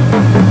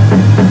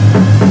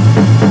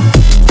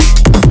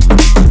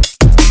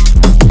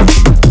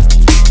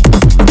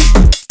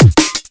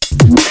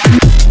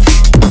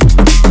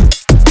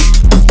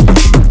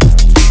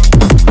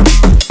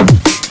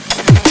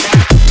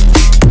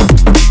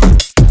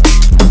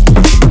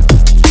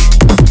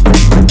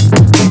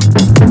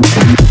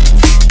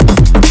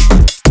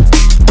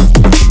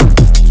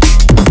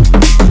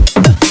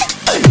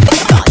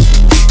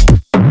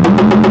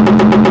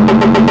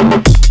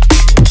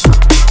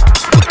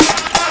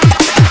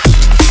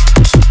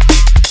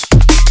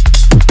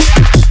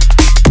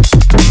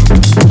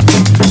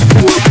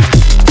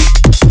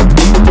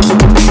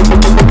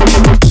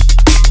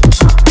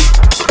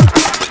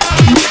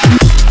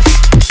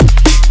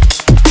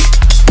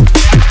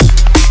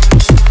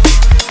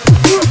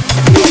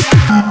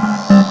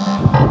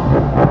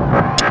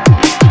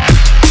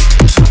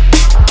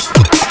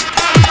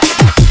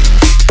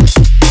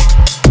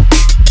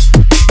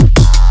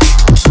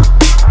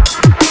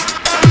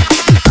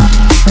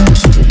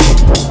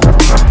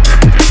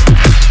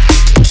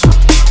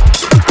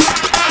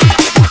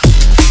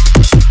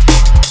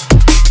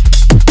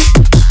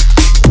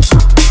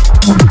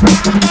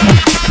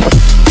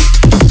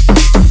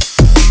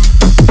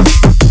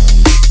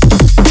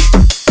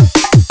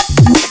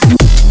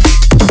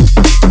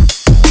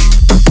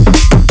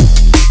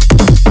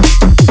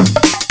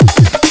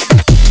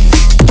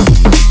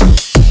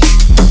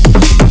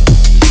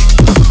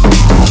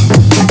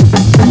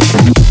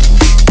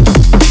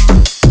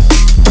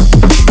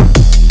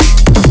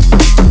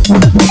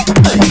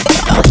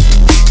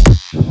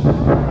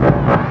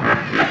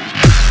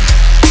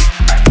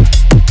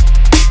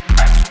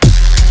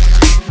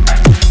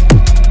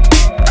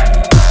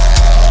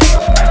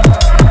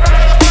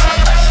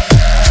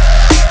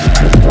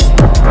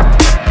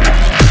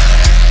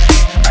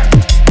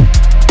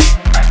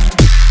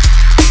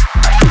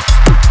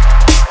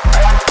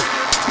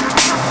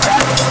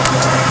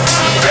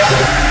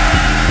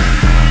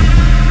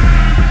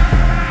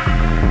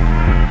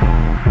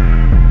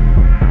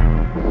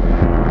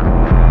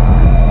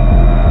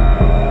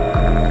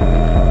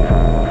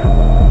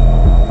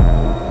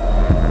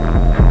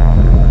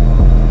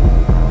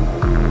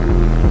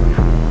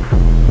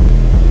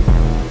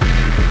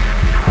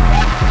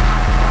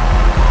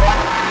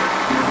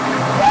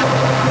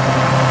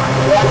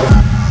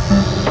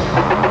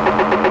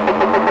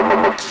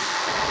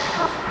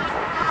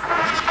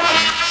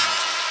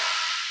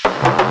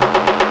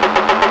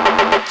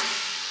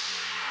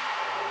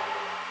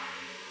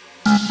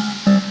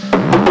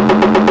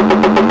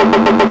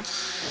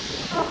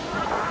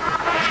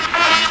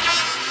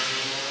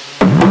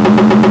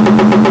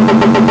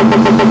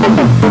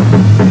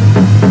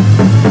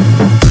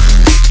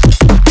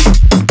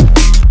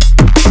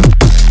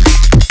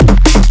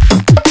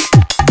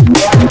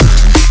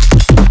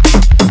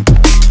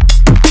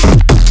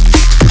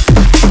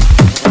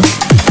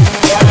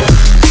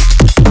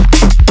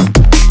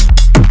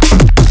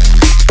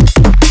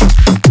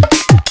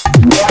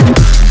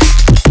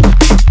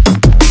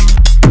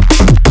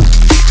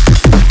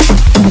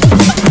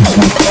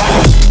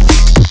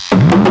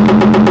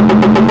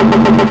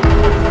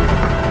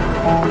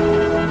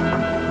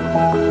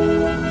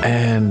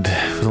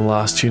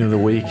 tune of the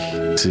week.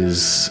 This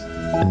is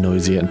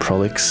Noisia and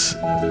Prolix,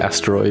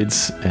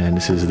 Asteroids, and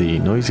this is the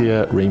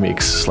Noisia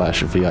remix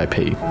 /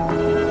 VIP.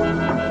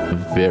 A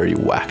very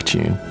whack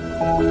tune.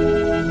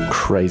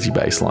 Crazy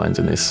bass lines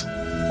in this.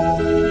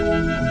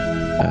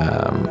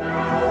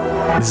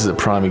 This is a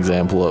prime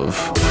example of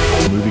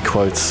movie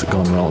quotes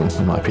gone wrong,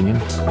 in my opinion.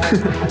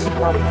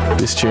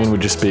 This tune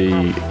would just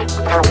be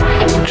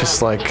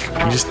just like,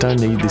 you just don't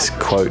need this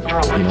quote,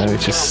 you know,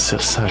 it's just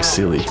so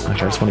silly.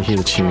 Like, I just want to hear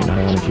the tune, I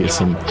don't want to hear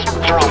some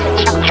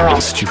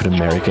stupid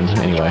American.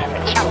 Anyway,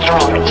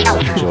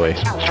 enjoy.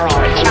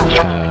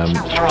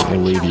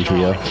 We'll leave you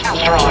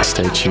here.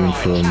 Stay tuned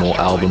for more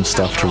album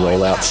stuff to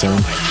roll out soon.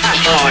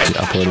 Be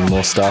uploading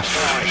more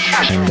stuff,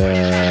 and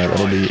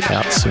that'll be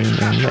out soon.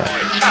 And yeah,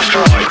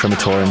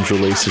 Crematorium's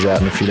release is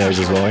out in a few days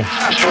as well.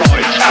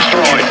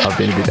 I've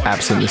been a bit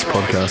absent this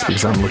podcast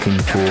because I'm looking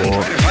for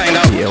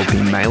the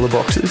LP mailer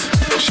boxes.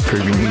 It's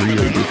proving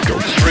really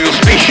difficult. Real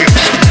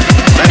spaceships.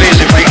 That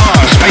is, if they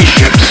are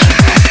spaceships.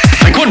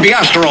 They could be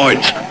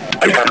asteroids.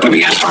 They could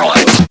be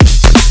asteroids.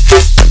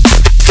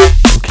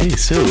 Okay,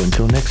 so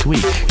until next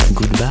week,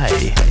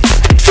 goodbye.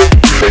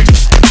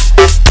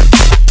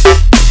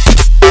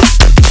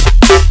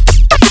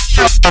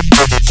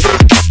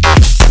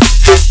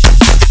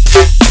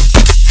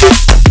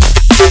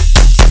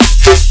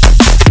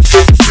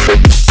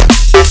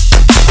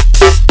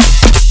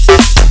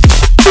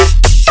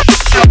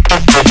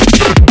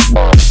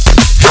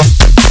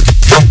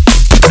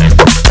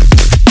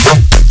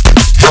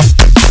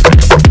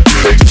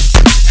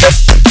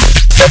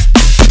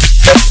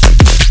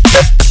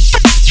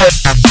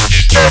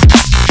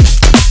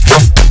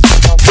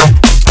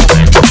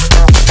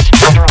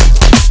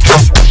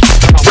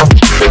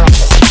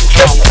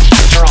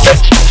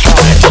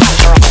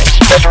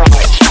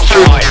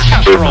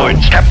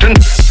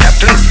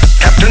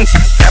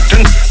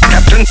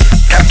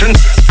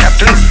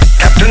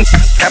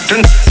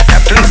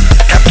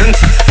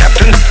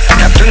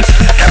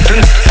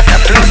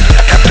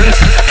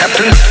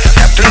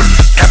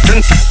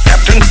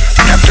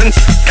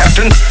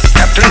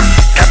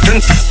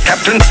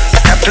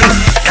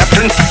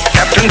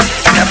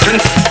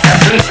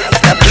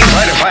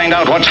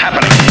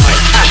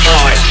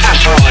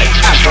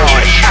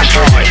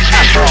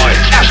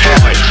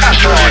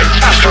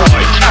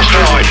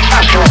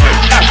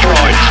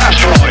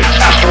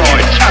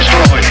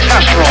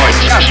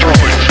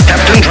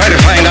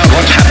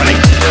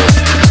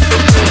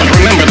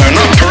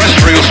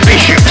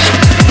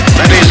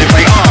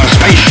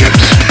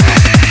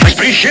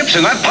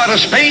 In that part of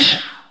space?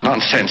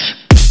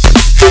 Nonsense.